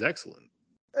visually it was excellent.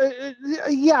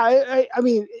 Yeah, I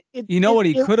mean, You know what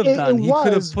he could have done? He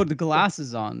could have was. put the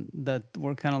glasses on that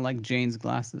were kind of like Jane's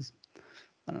glasses.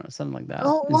 I don't know, something like that,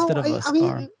 Oh instead well, of a I scar.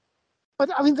 mean, but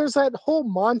I mean, there's that whole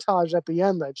montage at the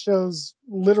end that shows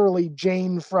literally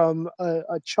Jane from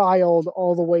a child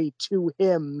all the way to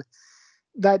him.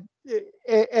 That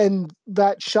and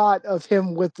that shot of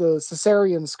him with the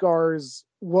cesarean scars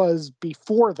was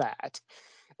before that,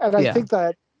 and I Yeah, think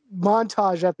that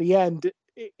montage at the end,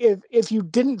 if you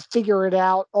didn't figure it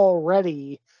out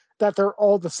already that they're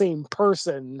all the same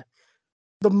person,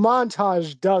 the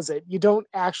montage does it. You don't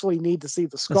actually need to see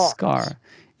the the scars. scar.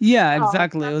 Yeah, Uh,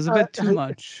 exactly. It was a uh, bit too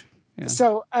much. Yeah.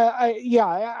 so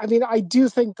I mean, I do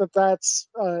think that that's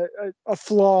a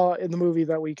flaw in the movie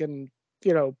that we can,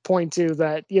 point to,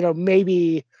 that,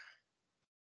 maybe,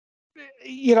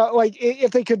 like,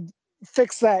 if they could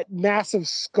fix that massive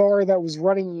scar that was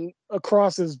running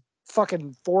across his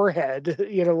fucking forehead,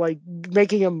 like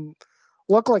making him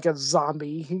look like a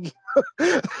zombie.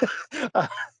 uh,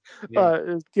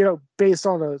 Yeah. Based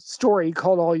on a story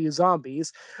called All You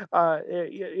Zombies.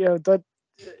 That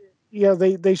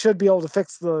they should be able to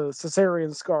fix the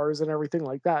cesarean scars and everything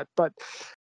like that. But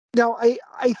now I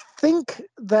think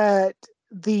that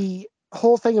the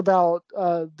whole thing about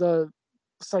the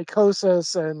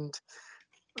psychosis and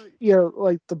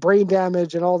like the brain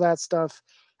damage and all that stuff,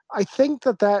 I think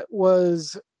that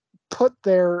was put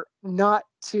there not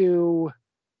to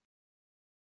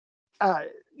uh,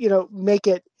 make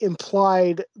it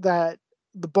implied that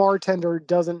the bartender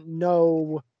doesn't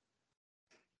know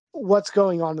what's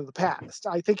going on in the past.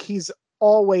 I think he's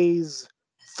always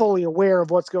fully aware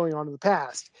of what's going on in the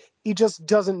past. He just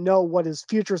doesn't know what his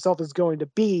future self is going to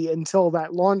be until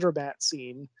that laundromat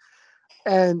scene,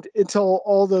 and until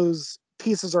all those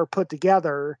pieces are put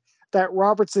together that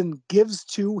Robertson gives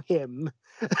to him.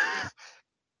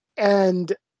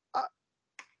 And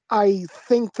I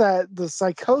think that the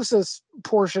psychosis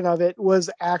portion of it was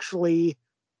actually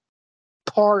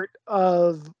part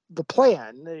of the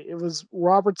plan. It was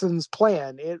Robertson's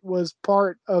plan. It was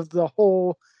part of the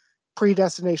whole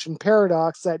predestination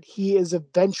paradox that he is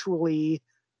eventually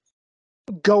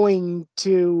going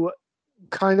to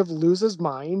kind of lose his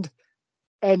mind,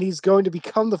 and he's going to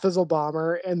become the Fizzle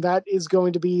Bomber, and that is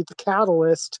going to be the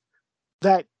catalyst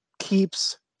that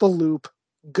keeps the loop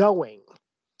going.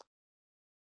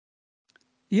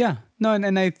 Yeah, no,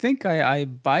 and I think I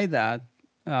buy that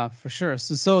for sure.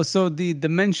 So the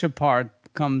dementia part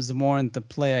comes more into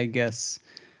play, I guess,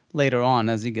 later on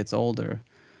as he gets older.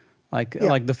 Yeah,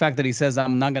 Like the fact that he says,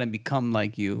 "I'm not gonna become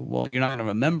like you." Well, you're not gonna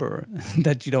remember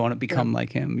that you don't want to yeah. become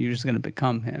like him. You're just gonna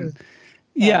become him. Um,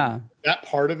 Yeah, that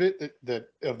part of it that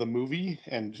of the movie,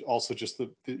 and also just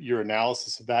your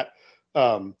analysis of that,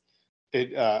 um,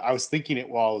 I was thinking it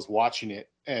while I was watching it,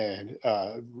 and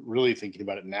really thinking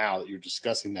about it now that you're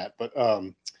discussing that. But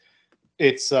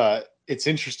it's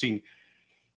interesting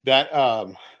that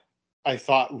I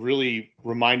thought really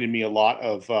reminded me a lot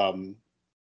of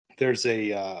there's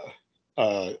a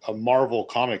Marvel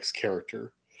Comics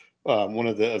character. One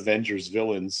of the Avengers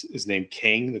villains is named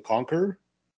Kang the Conqueror,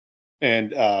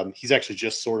 and he's actually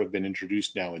just sort of been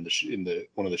introduced now in the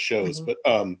one of the shows.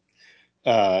 Mhm.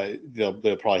 But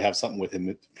they'll probably have something with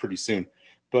him pretty soon.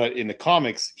 But in the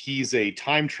comics, he's a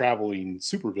time traveling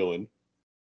supervillain,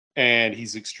 and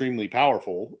he's extremely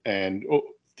powerful, and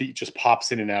he just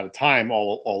pops in and out of time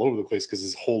all over the place because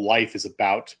his whole life is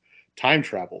about time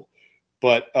travel.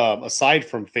 But aside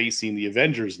from facing the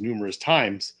Avengers numerous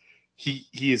times, he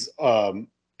is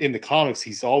in the comics.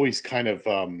 He's always kind of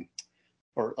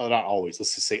or not always.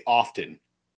 Let's just say often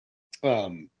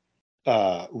um,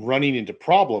 running into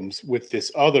problems with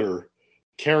this other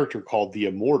character called the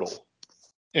Immortal,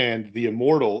 and the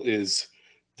Immortal is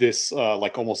this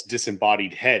like almost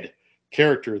disembodied head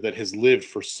character that has lived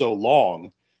for so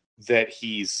long that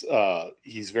he's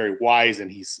very wise,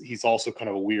 and he's also kind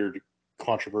of a weird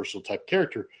controversial type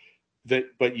character that,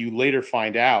 but you later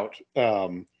find out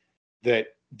that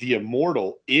the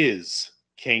Immortal is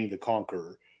Kang the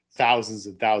Conqueror thousands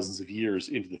and thousands of years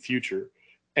into the future,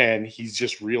 and he's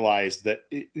just realized that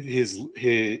his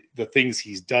the things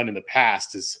he's done in the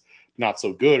past is not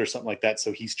so good or something like that,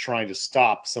 so he's trying to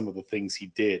stop some of the things he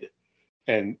did.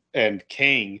 And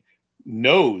Kang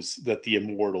knows that the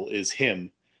Immortal is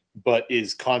him, but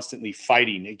is constantly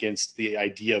fighting against the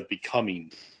idea of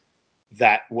becoming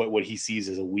that what he sees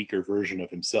as a weaker version of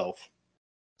himself,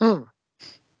 Hmm.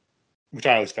 which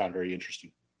I always found very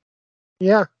interesting.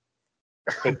 Yeah.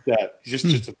 But just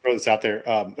to throw this out there,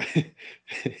 I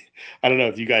don't know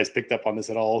if you guys picked up on this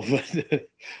at all, but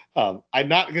I'm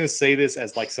not going to say this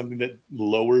as like something that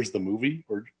lowers the movie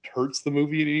or hurts the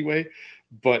movie in any way.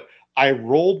 But I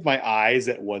rolled my eyes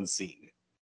at one scene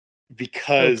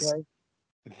because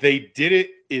they did it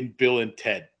in Bill and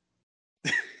Ted.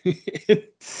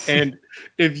 And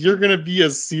if you're going to be a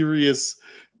serious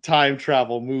time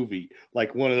travel movie,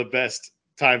 like one of the best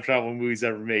time travel movies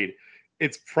ever made,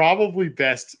 it's probably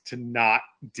best to not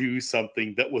do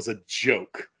something that was a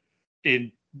joke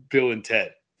in Bill and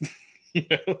Ted. You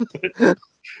know?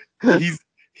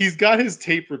 He's got his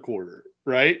tape recorder,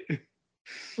 right?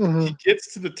 Mm-hmm. He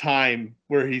gets to the time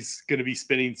where he's going to be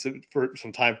spending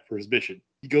some time for his mission.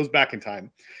 He goes back in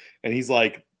time and he's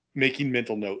like making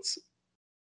mental notes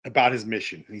about his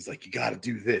mission. And he's like, you got to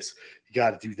do this. You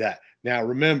got to do that. Now,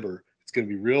 remember, it's going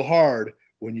to be real hard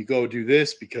when you go do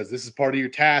this because this is part of your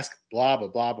task, blah, blah,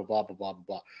 blah, blah, blah, blah, blah, blah,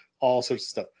 blah, all sorts of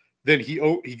stuff. Then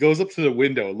he goes up to the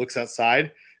window and looks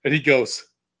outside and he goes,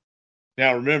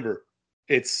 now, remember,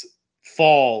 it's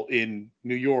fall in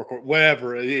New York or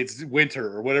whatever. It's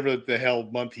winter or whatever the hell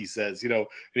month he says, you know,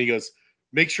 and he goes,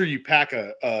 make sure you pack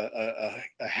a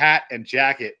hat and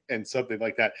jacket and something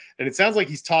like that. And it sounds like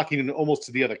he's talking almost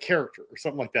to the other character or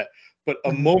something like that. But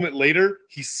a moment later,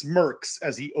 he smirks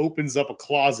as he opens up a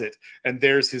closet and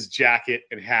there's his jacket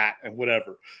and hat and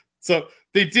whatever. So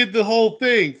they did the whole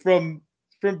thing from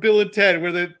Bill and Ted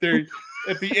where they're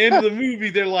at the end of the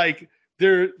movie, they're like,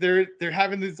 they're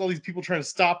having all these people trying to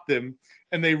stop them,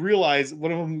 and they realize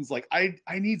one of them is like, I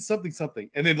need something,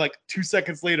 and then like 2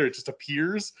 seconds later, it just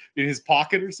appears in his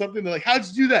pocket or something. They're like, how'd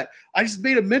you do that? I just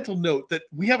made a mental note that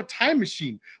we have a time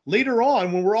machine. Later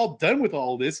on, when we're all done with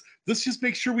all this, let's just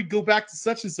make sure we go back to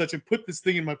such and such and put this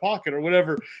thing in my pocket or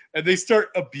whatever. And they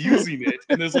start abusing it.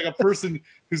 And there's like a person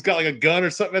who's got like a gun or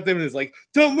something at them, and is like,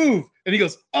 don't move. And he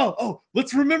goes, oh,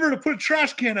 let's remember to put a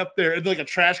trash can up there. And like a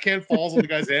trash can falls on the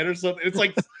guy's head or something. It's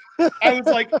like, I was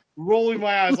like rolling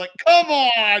my eyes, like, come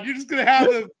on, you're just gonna have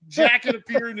the jacket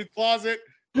appear in the closet.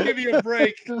 Give me a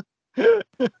break. Well,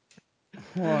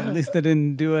 at least they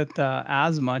didn't do it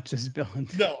as much as Bill and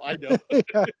Ted. No, I know. But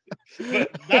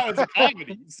that was a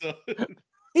comedy. So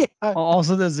yeah.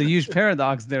 Also, there's a huge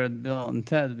paradox there at Bill and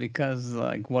Ted because,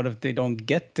 like, what if they don't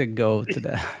get to go to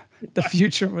the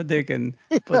future where they can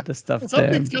put the stuff there?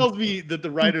 Something tells me that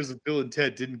the writers of Bill and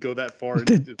Ted didn't go that far.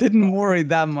 Didn't worry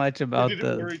that much about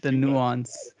the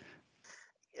nuance.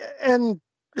 And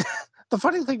the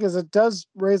funny thing is, it does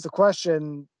raise the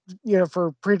question, you know,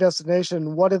 for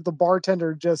predestination, what if the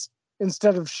bartender just,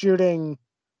 instead of shooting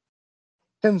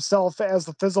himself as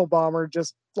the Fizzle Bomber,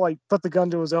 just like put the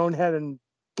gun to his own head and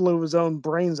blew his own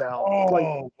brains out?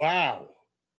 Oh, wow.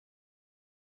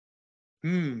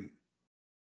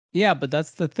 Yeah, but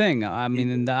that's the thing. I mean,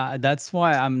 and that's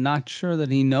why I'm not sure that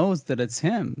he knows that it's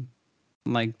him.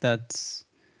 Like, that's...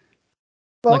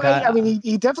 Well, like I mean,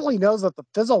 he definitely knows that the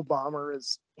Fizzle Bomber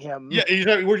is him. Yeah,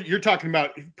 you're talking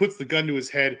about he puts the gun to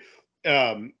his head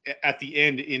at the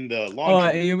end in the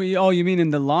laundromat. You mean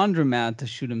in the laundromat to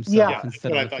shoot himself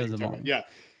instead of the Fizzle Bomber?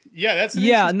 Yeah, that's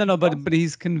but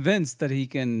he's convinced that he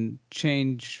can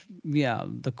change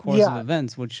the course of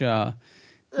events, which no,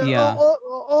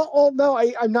 I'm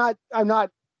not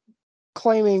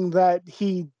claiming that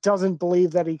he doesn't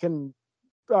believe that he can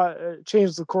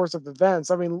change the course of events.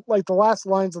 I mean, like the last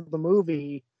lines of the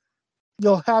movie,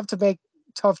 you'll have to make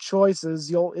tough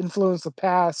choices. You'll influence the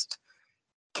past.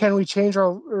 Can we change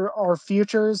our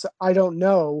futures? I don't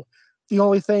know. The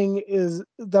only thing is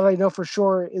that I know for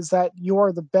sure is that you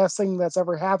are the best thing that's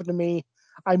ever happened to me.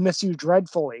 I miss you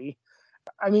dreadfully.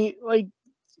 I mean, like,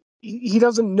 he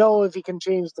doesn't know if he can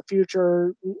change the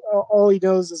future. All he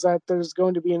knows is that there's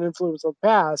going to be an influence of the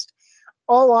past.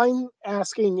 All I'm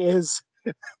asking is,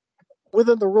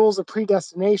 within the rules of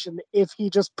predestination, if he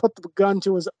just put the gun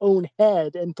to his own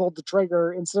head and pulled the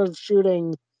trigger instead of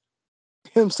shooting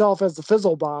himself as the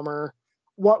Fizzle Bomber,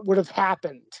 what would have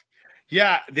happened?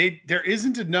 Yeah, there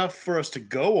isn't enough for us to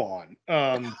go on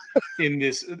in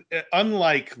this.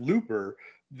 Unlike Looper,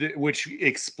 which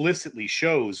explicitly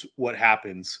shows what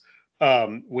happens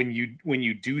when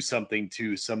you do something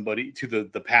to somebody, to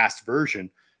the past version.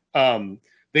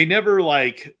 They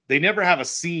never have a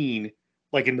scene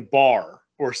like in the bar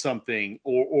or something,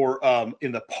 or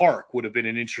in the park would have been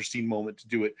an interesting moment to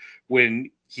do it, when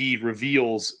he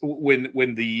reveals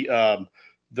when the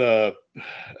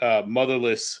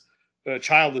motherless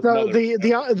childless mother,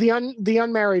 the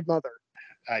unmarried mother,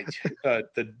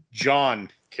 the John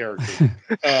character,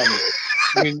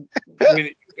 when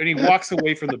he walks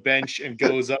away from the bench and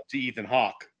goes up to Ethan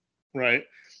Hawke, right?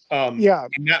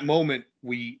 In that moment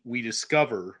we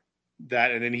discover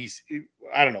that, and then he's,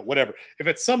 I don't know, whatever. If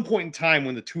at some point in time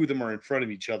when the two of them are in front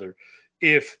of each other,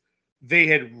 if they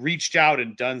had reached out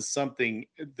and done something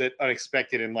that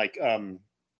unexpected and like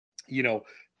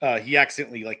he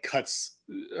accidentally like cuts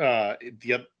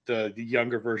the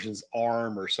younger version's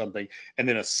arm or something, and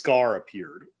then a scar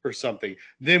appeared or something,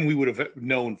 then we would have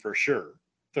known for sure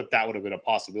that would have been a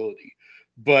possibility.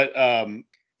 But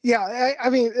yeah, I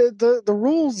mean, the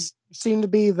rules seem to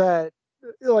be that,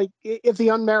 like, if the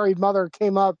unmarried mother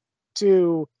came up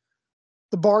to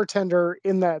the bartender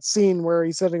in that scene where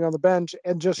he's sitting on the bench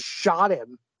and just shot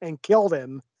him and killed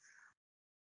him,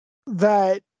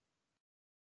 that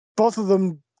both of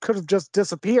them could have just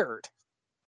disappeared.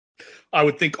 I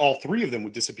would think all three of them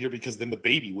would disappear, because then the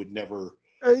baby would never.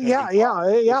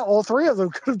 Yeah. All three of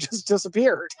them could have just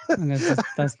disappeared. And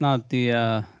that's not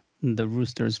the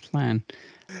Rooster's plan.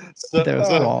 So, Their just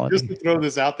quality. to throw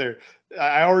this out there,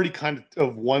 I already kind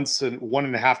of once and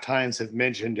 1.5 times have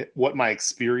mentioned what my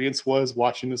experience was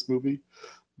watching this movie.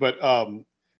 But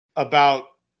about,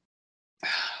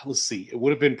 let's see, it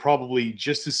would have been probably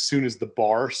just as soon as the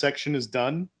bar section is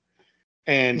done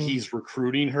and he's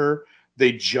recruiting her,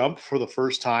 they jump for the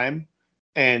first time,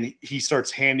 and he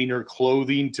starts handing her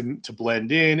clothing to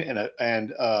blend in,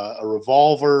 and a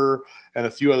revolver and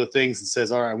a few other things, and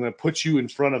says, all right, I'm going to put you in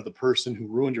front of the person who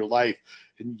ruined your life,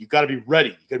 and you got to be ready.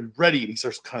 You got to be ready. And he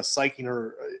starts kind of psyching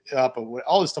her up and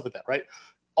all this stuff like that, right?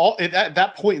 At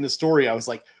that point in the story, I was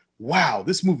like, wow,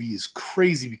 this movie is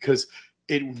crazy, because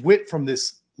it went from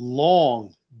this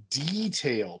long,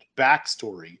 detailed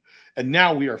backstory, and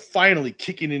now we are finally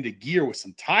kicking into gear with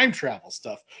some time travel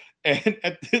stuff. And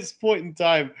at this point in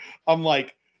time, I'm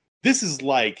like, this is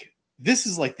like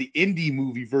the indie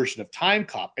movie version of Time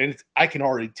Cop, and I can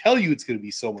already tell you it's going to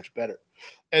be so much better.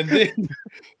 And then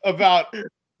about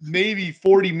maybe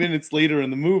 40 minutes later in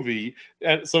the movie,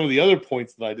 at some of the other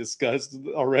points that I discussed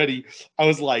already, I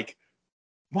was like,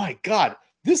 my God,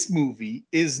 this movie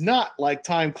is not like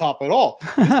Time Cop at all.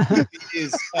 This movie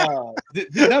is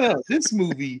this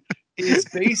movie is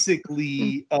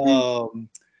basically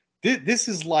this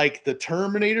is like the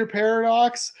Terminator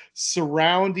paradox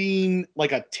surrounding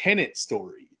like a Tenet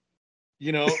story,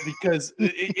 because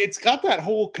it's got that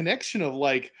whole connection of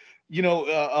like,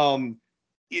 they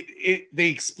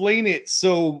explain it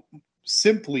so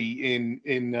simply in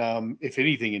if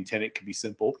anything in Tenet could be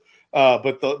simple,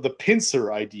 but the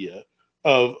pincer idea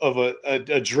of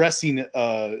addressing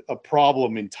a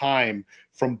problem in time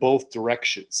from both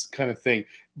directions kind of thing.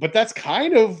 But that's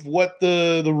kind of what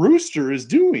the Rooster is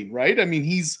doing, right? I mean,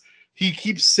 he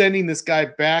keeps sending this guy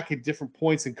back at different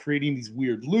points and creating these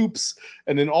weird loops,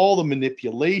 and then all the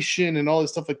manipulation and all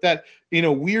this stuff like that in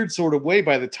a weird sort of way.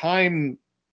 By the time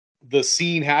the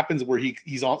scene happens where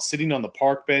he's sitting on the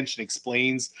park bench and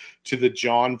explains to the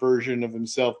John version of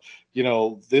himself,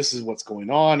 this is what's going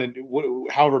on. And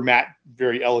however Matt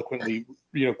very eloquently,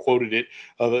 quoted it,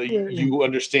 you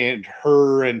understand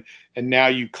her, and now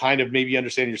you kind of maybe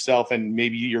understand yourself, and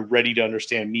maybe you're ready to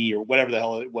understand me, or whatever the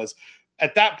hell it was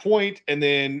at that point. And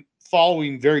then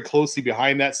following very closely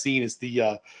behind that scene is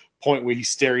the point where he's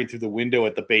staring through the window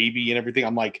at the baby and everything.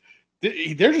 I'm like,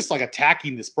 they're just like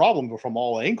attacking this problem from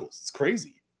all angles. It's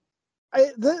crazy.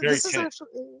 This is actually,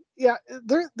 yeah.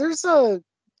 There's a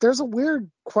weird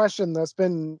question that's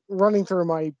been running through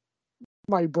my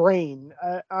brain,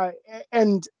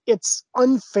 and it's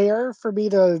unfair for me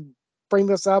to bring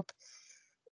this up.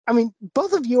 I mean,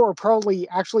 both of you are probably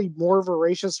actually more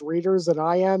voracious readers than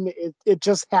I am. It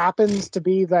just happens to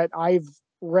be that I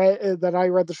read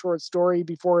the short story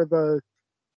before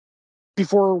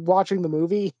watching the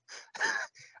movie.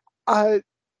 I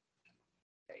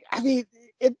mean,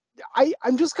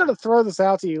 I'm just gonna throw this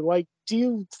out to you. Like, do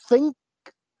you think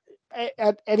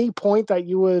at any point that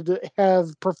you would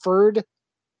have preferred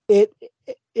it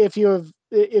if you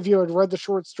had read the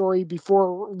short story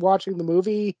before watching the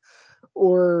movie?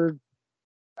 Or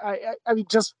I mean,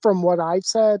 just from what I've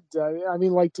said, I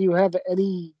mean, like, do you have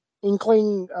any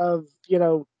inkling of,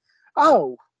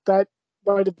 oh, that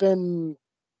might have been,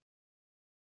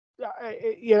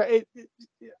 I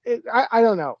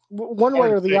don't know, one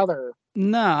way or the other.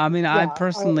 No, I mean, I Yeah,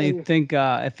 personally think,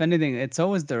 if anything, it's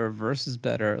always the reverse is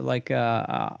better. Like,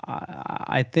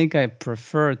 I think I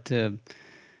prefer to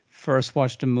first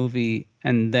watch the movie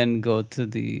and then go to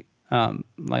the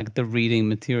like the reading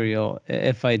material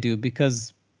if I do,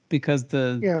 because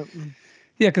yeah.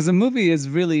 because the movie is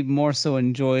really more so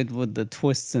enjoyed with the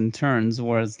twists and turns,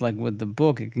 whereas like with the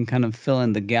book, it can kind of fill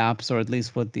in the gaps, or at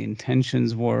least what the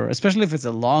intentions were. Especially if it's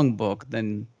a long book,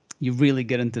 then you really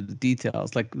get into the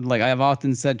details. Like I've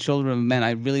often said, Children of Men,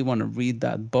 I really want to read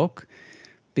that book,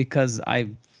 because I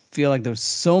feel like there's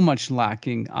so much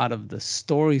lacking out of the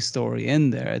story in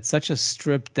there. It's such a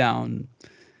stripped down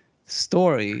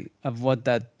story of what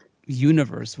that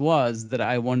universe was, that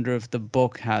I wonder if the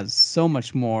book has so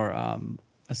much more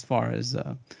as far as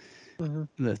Mhm.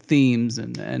 the themes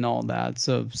and all that.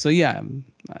 So yeah,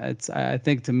 I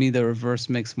think to me the reverse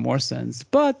makes more sense.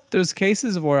 But there's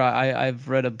cases where I've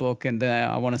read a book and then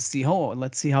I want to see,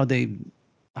 let's see how they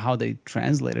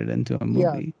translate it into a Yeah.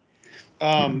 movie.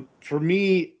 For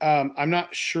me, I'm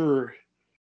not sure.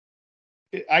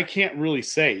 I can't really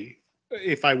say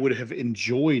if I would have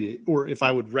enjoyed it or if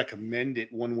I would recommend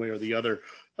it one way or the other.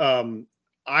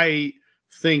 I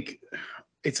think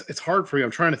it's hard for me.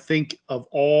 I'm trying to think of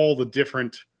all the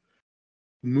different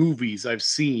movies I've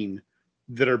seen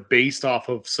that are based off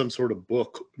of some sort of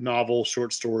book, novel,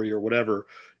 short story, or whatever,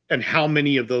 and how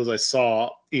many of those I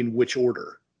saw in which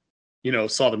order. You know,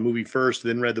 saw the movie first,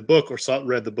 then read the book, or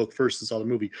read the book first and saw the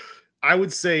movie. I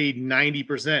would say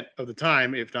 90% of the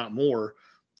time, if not more,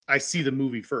 I see the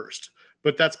movie first.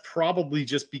 But that's probably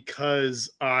just because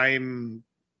I'm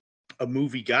a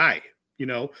movie guy. You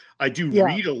know, I do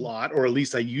read a lot, or at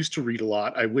least I used to read a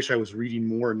lot. I wish I was reading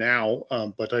more now,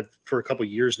 but for a couple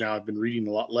of years now, I've been reading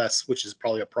a lot less, which is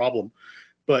probably a problem.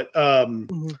 But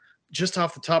Mhm. just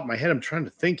off the top of my head, I'm trying to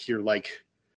think here. Like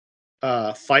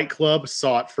Fight Club,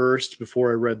 saw it first before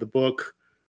I read the book.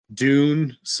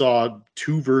 Dune, saw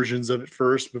two versions of it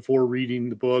first before reading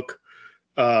the book.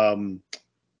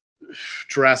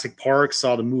 Jurassic Park,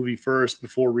 saw the movie first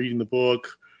before reading the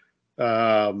book.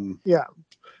 Yeah.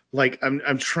 Like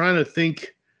I'm trying to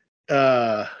think.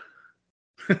 I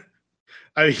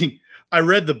mean, I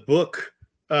read the book.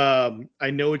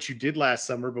 I Know What You Did Last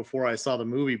Summer before I saw the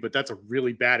movie, but that's a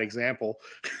really bad example.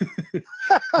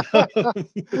 There's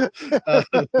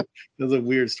a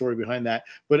weird story behind that,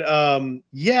 but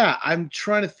yeah, I'm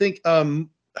trying to think.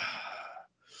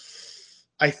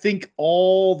 I think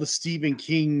all the Stephen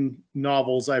King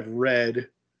novels I've read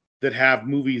that have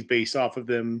movies based off of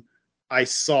them, I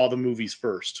saw the movies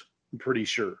first. I'm pretty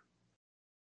sure.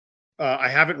 I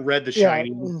haven't read The Yeah.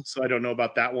 Shining, so I don't know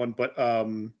about that one. But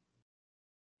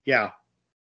yeah,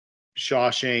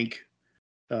 Shawshank,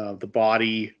 The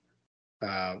Body,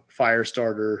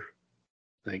 Firestarter.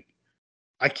 Like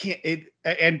I can't.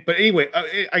 But anyway,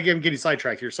 I'm getting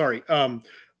sidetracked here. Sorry.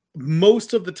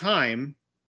 Most of the time,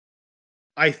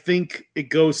 I think it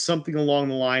goes something along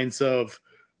the lines of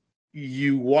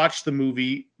you watch the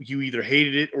movie, you either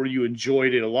hated it or you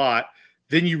enjoyed it a lot.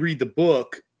 Then you read the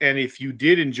book, and if you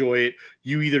did enjoy it,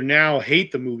 you either now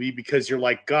hate the movie because you're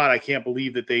like, God, I can't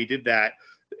believe that they did that.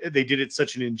 They did it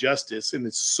such an injustice, and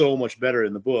it's so much better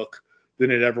in the book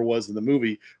than it ever was in the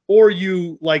movie. Or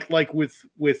you like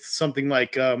with something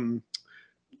like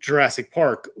Jurassic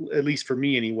Park, at least for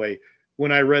me anyway.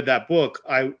 When I read that book,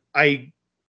 I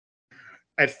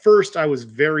at first I was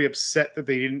very upset that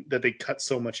they cut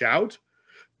so much out,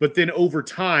 but then over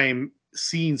time,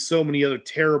 seeing so many other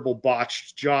terrible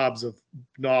botched jobs of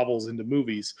novels into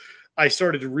movies, I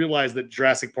started to realize that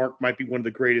Jurassic Park might be one of the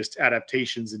greatest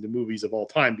adaptations into movies of all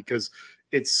time because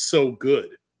it's so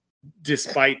good,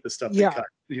 despite the stuff they Yeah. cut.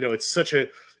 You know, it's such a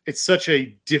such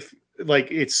a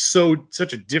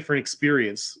different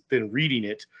experience than reading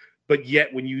it. But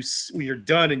yet, when you're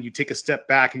done and you take a step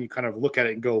back and you kind of look at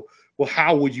it and go, well,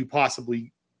 how would you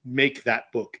possibly make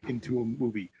that book into a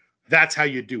movie? That's how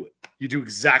you do it. You do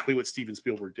exactly what Steven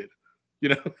Spielberg did. You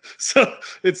know, so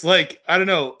it's like I don't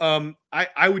know.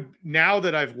 I would, now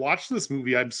that I've watched this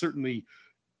movie, I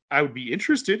would be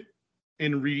interested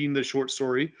in reading the short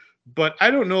story, but I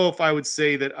don't know if I would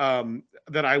say that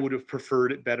that I would have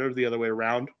preferred it better the other way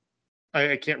around.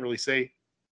 I can't really say.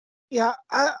 Yeah.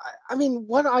 I mean,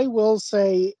 what I will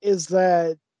say is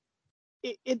that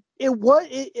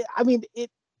I mean,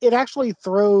 it actually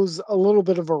throws a little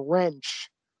bit of a wrench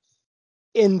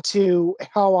into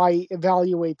how I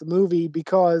evaluate the movie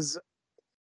because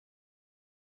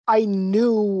I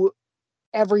knew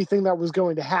everything that was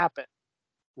going to happen.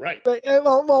 Right. But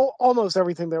well, almost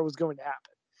everything that was going to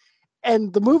happen.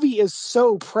 And the movie is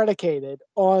so predicated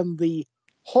on the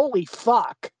holy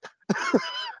fuck.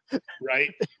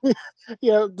 Right.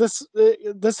 You know, this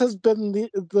has been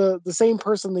the same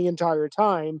person the entire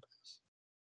time.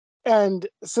 And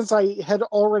since I had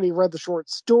already read the short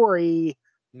story,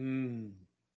 Mm.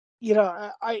 you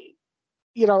know,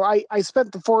 I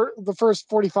spent the first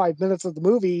 45 minutes of the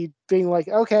movie being like,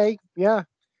 okay, yeah,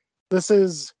 this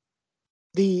is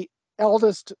the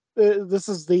eldest. This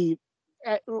is the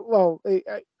well,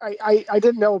 I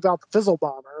didn't know about the Fizzle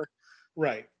Bomber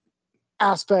Right.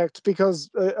 aspect because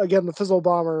again, the Fizzle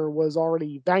Bomber was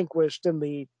already vanquished in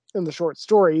the short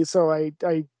story, so I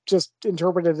just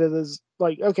interpreted it as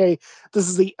like, okay, this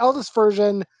is the eldest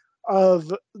version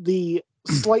of the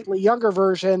slightly younger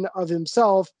version of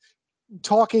himself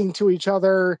talking to each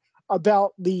other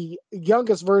about the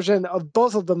youngest version of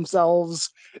both of themselves.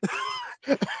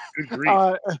 Good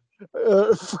grief.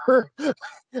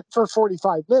 For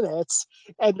 45 minutes,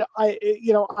 and I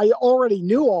already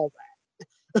knew all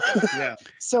that. Yeah.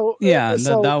 So Yeah,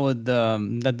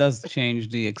 that does change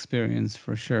the experience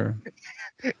for sure.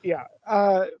 yeah,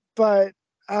 but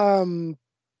at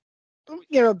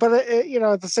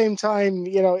the same time,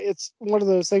 it's one of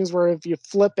those things where if you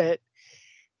flip it,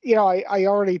 I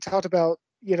already talked about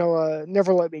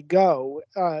Never Let Me Go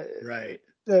Right.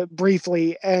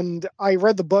 briefly, and I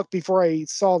read the book before I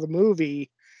saw the movie,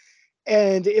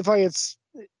 and if I had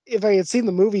seen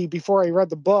the movie before I read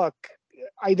the book,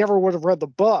 I never would have read the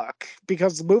book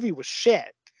because the movie was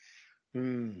shit.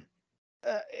 Hmm.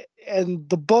 And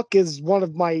the book is one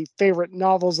of my favorite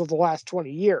novels of the last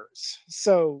 20 years.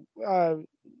 So,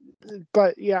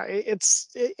 but yeah, it's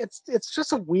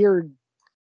just a weird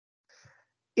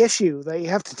issue that you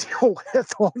have to deal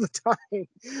with all the time.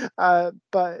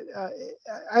 But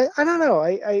I don't know.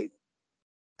 I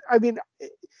mean,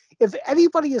 if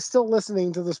anybody is still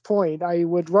listening to this point, I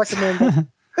would recommend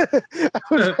I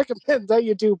would recommend that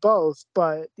you do both.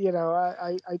 But yeah.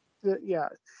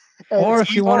 And Or as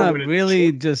if you far- want to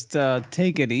really just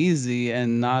take it easy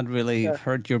and not really Yeah.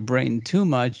 hurt your brain too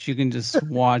much, you can just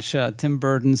watch Tim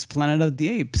Burton's Planet of the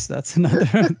Apes. That's another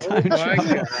time my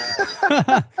travel.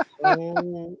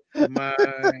 Oh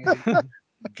my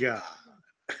God.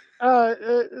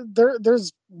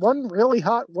 There's one really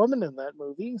hot woman in that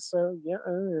movie, so yeah,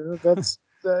 that's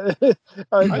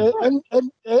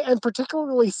and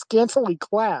particularly scantily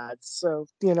clad. So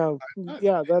yeah,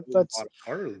 that's.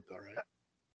 All right.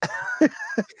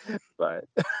 But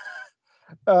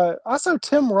also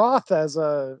Tim Roth as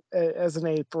an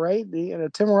ape, right?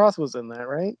 Tim Roth was in that,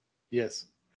 right? Yes.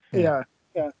 Yeah,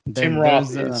 yeah. Tim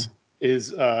Roth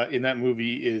is in that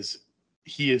movie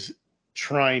he is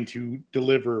trying to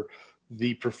deliver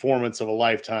the performance of a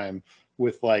lifetime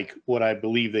with like what I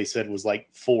believe they said was like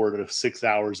 4 to 6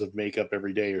 hours of makeup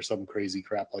every day or some crazy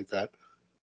crap like that.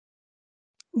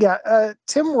 Yeah,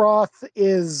 Tim Roth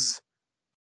is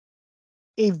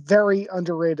a very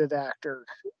underrated actor.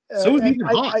 So is Ethan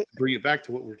Hawke. Bring it back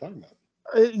to what we're talking about.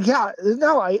 Yeah,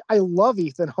 no, I love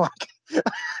Ethan Hawke.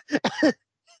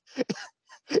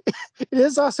 It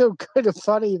is also kind of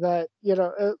funny that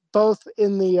both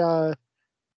in the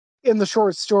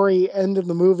short story and in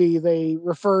the movie they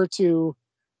refer to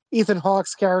Ethan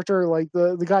Hawke's character, like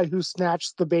the guy who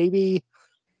snatched the baby,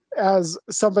 as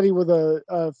somebody with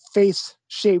a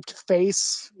face-shaped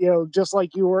face, just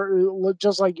like you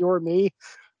or me.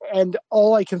 And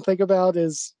all I can think about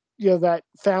is that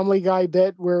Family Guy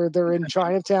bit where they're in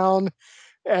Chinatown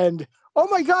and oh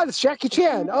my God, it's Jackie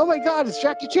Chan. Oh my God, it's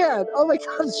Jackie Chan. Oh my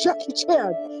God, it's Jackie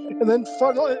Chan. And then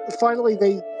finally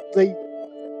they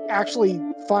actually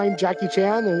find Jackie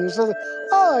Chan and it's like,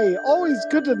 hi, always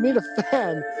good to meet a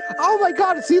fan. Oh my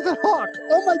God, it's Ethan Hawke.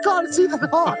 Oh my God, it's Ethan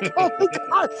Hawke. Oh my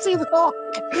God, it's Ethan Hawke.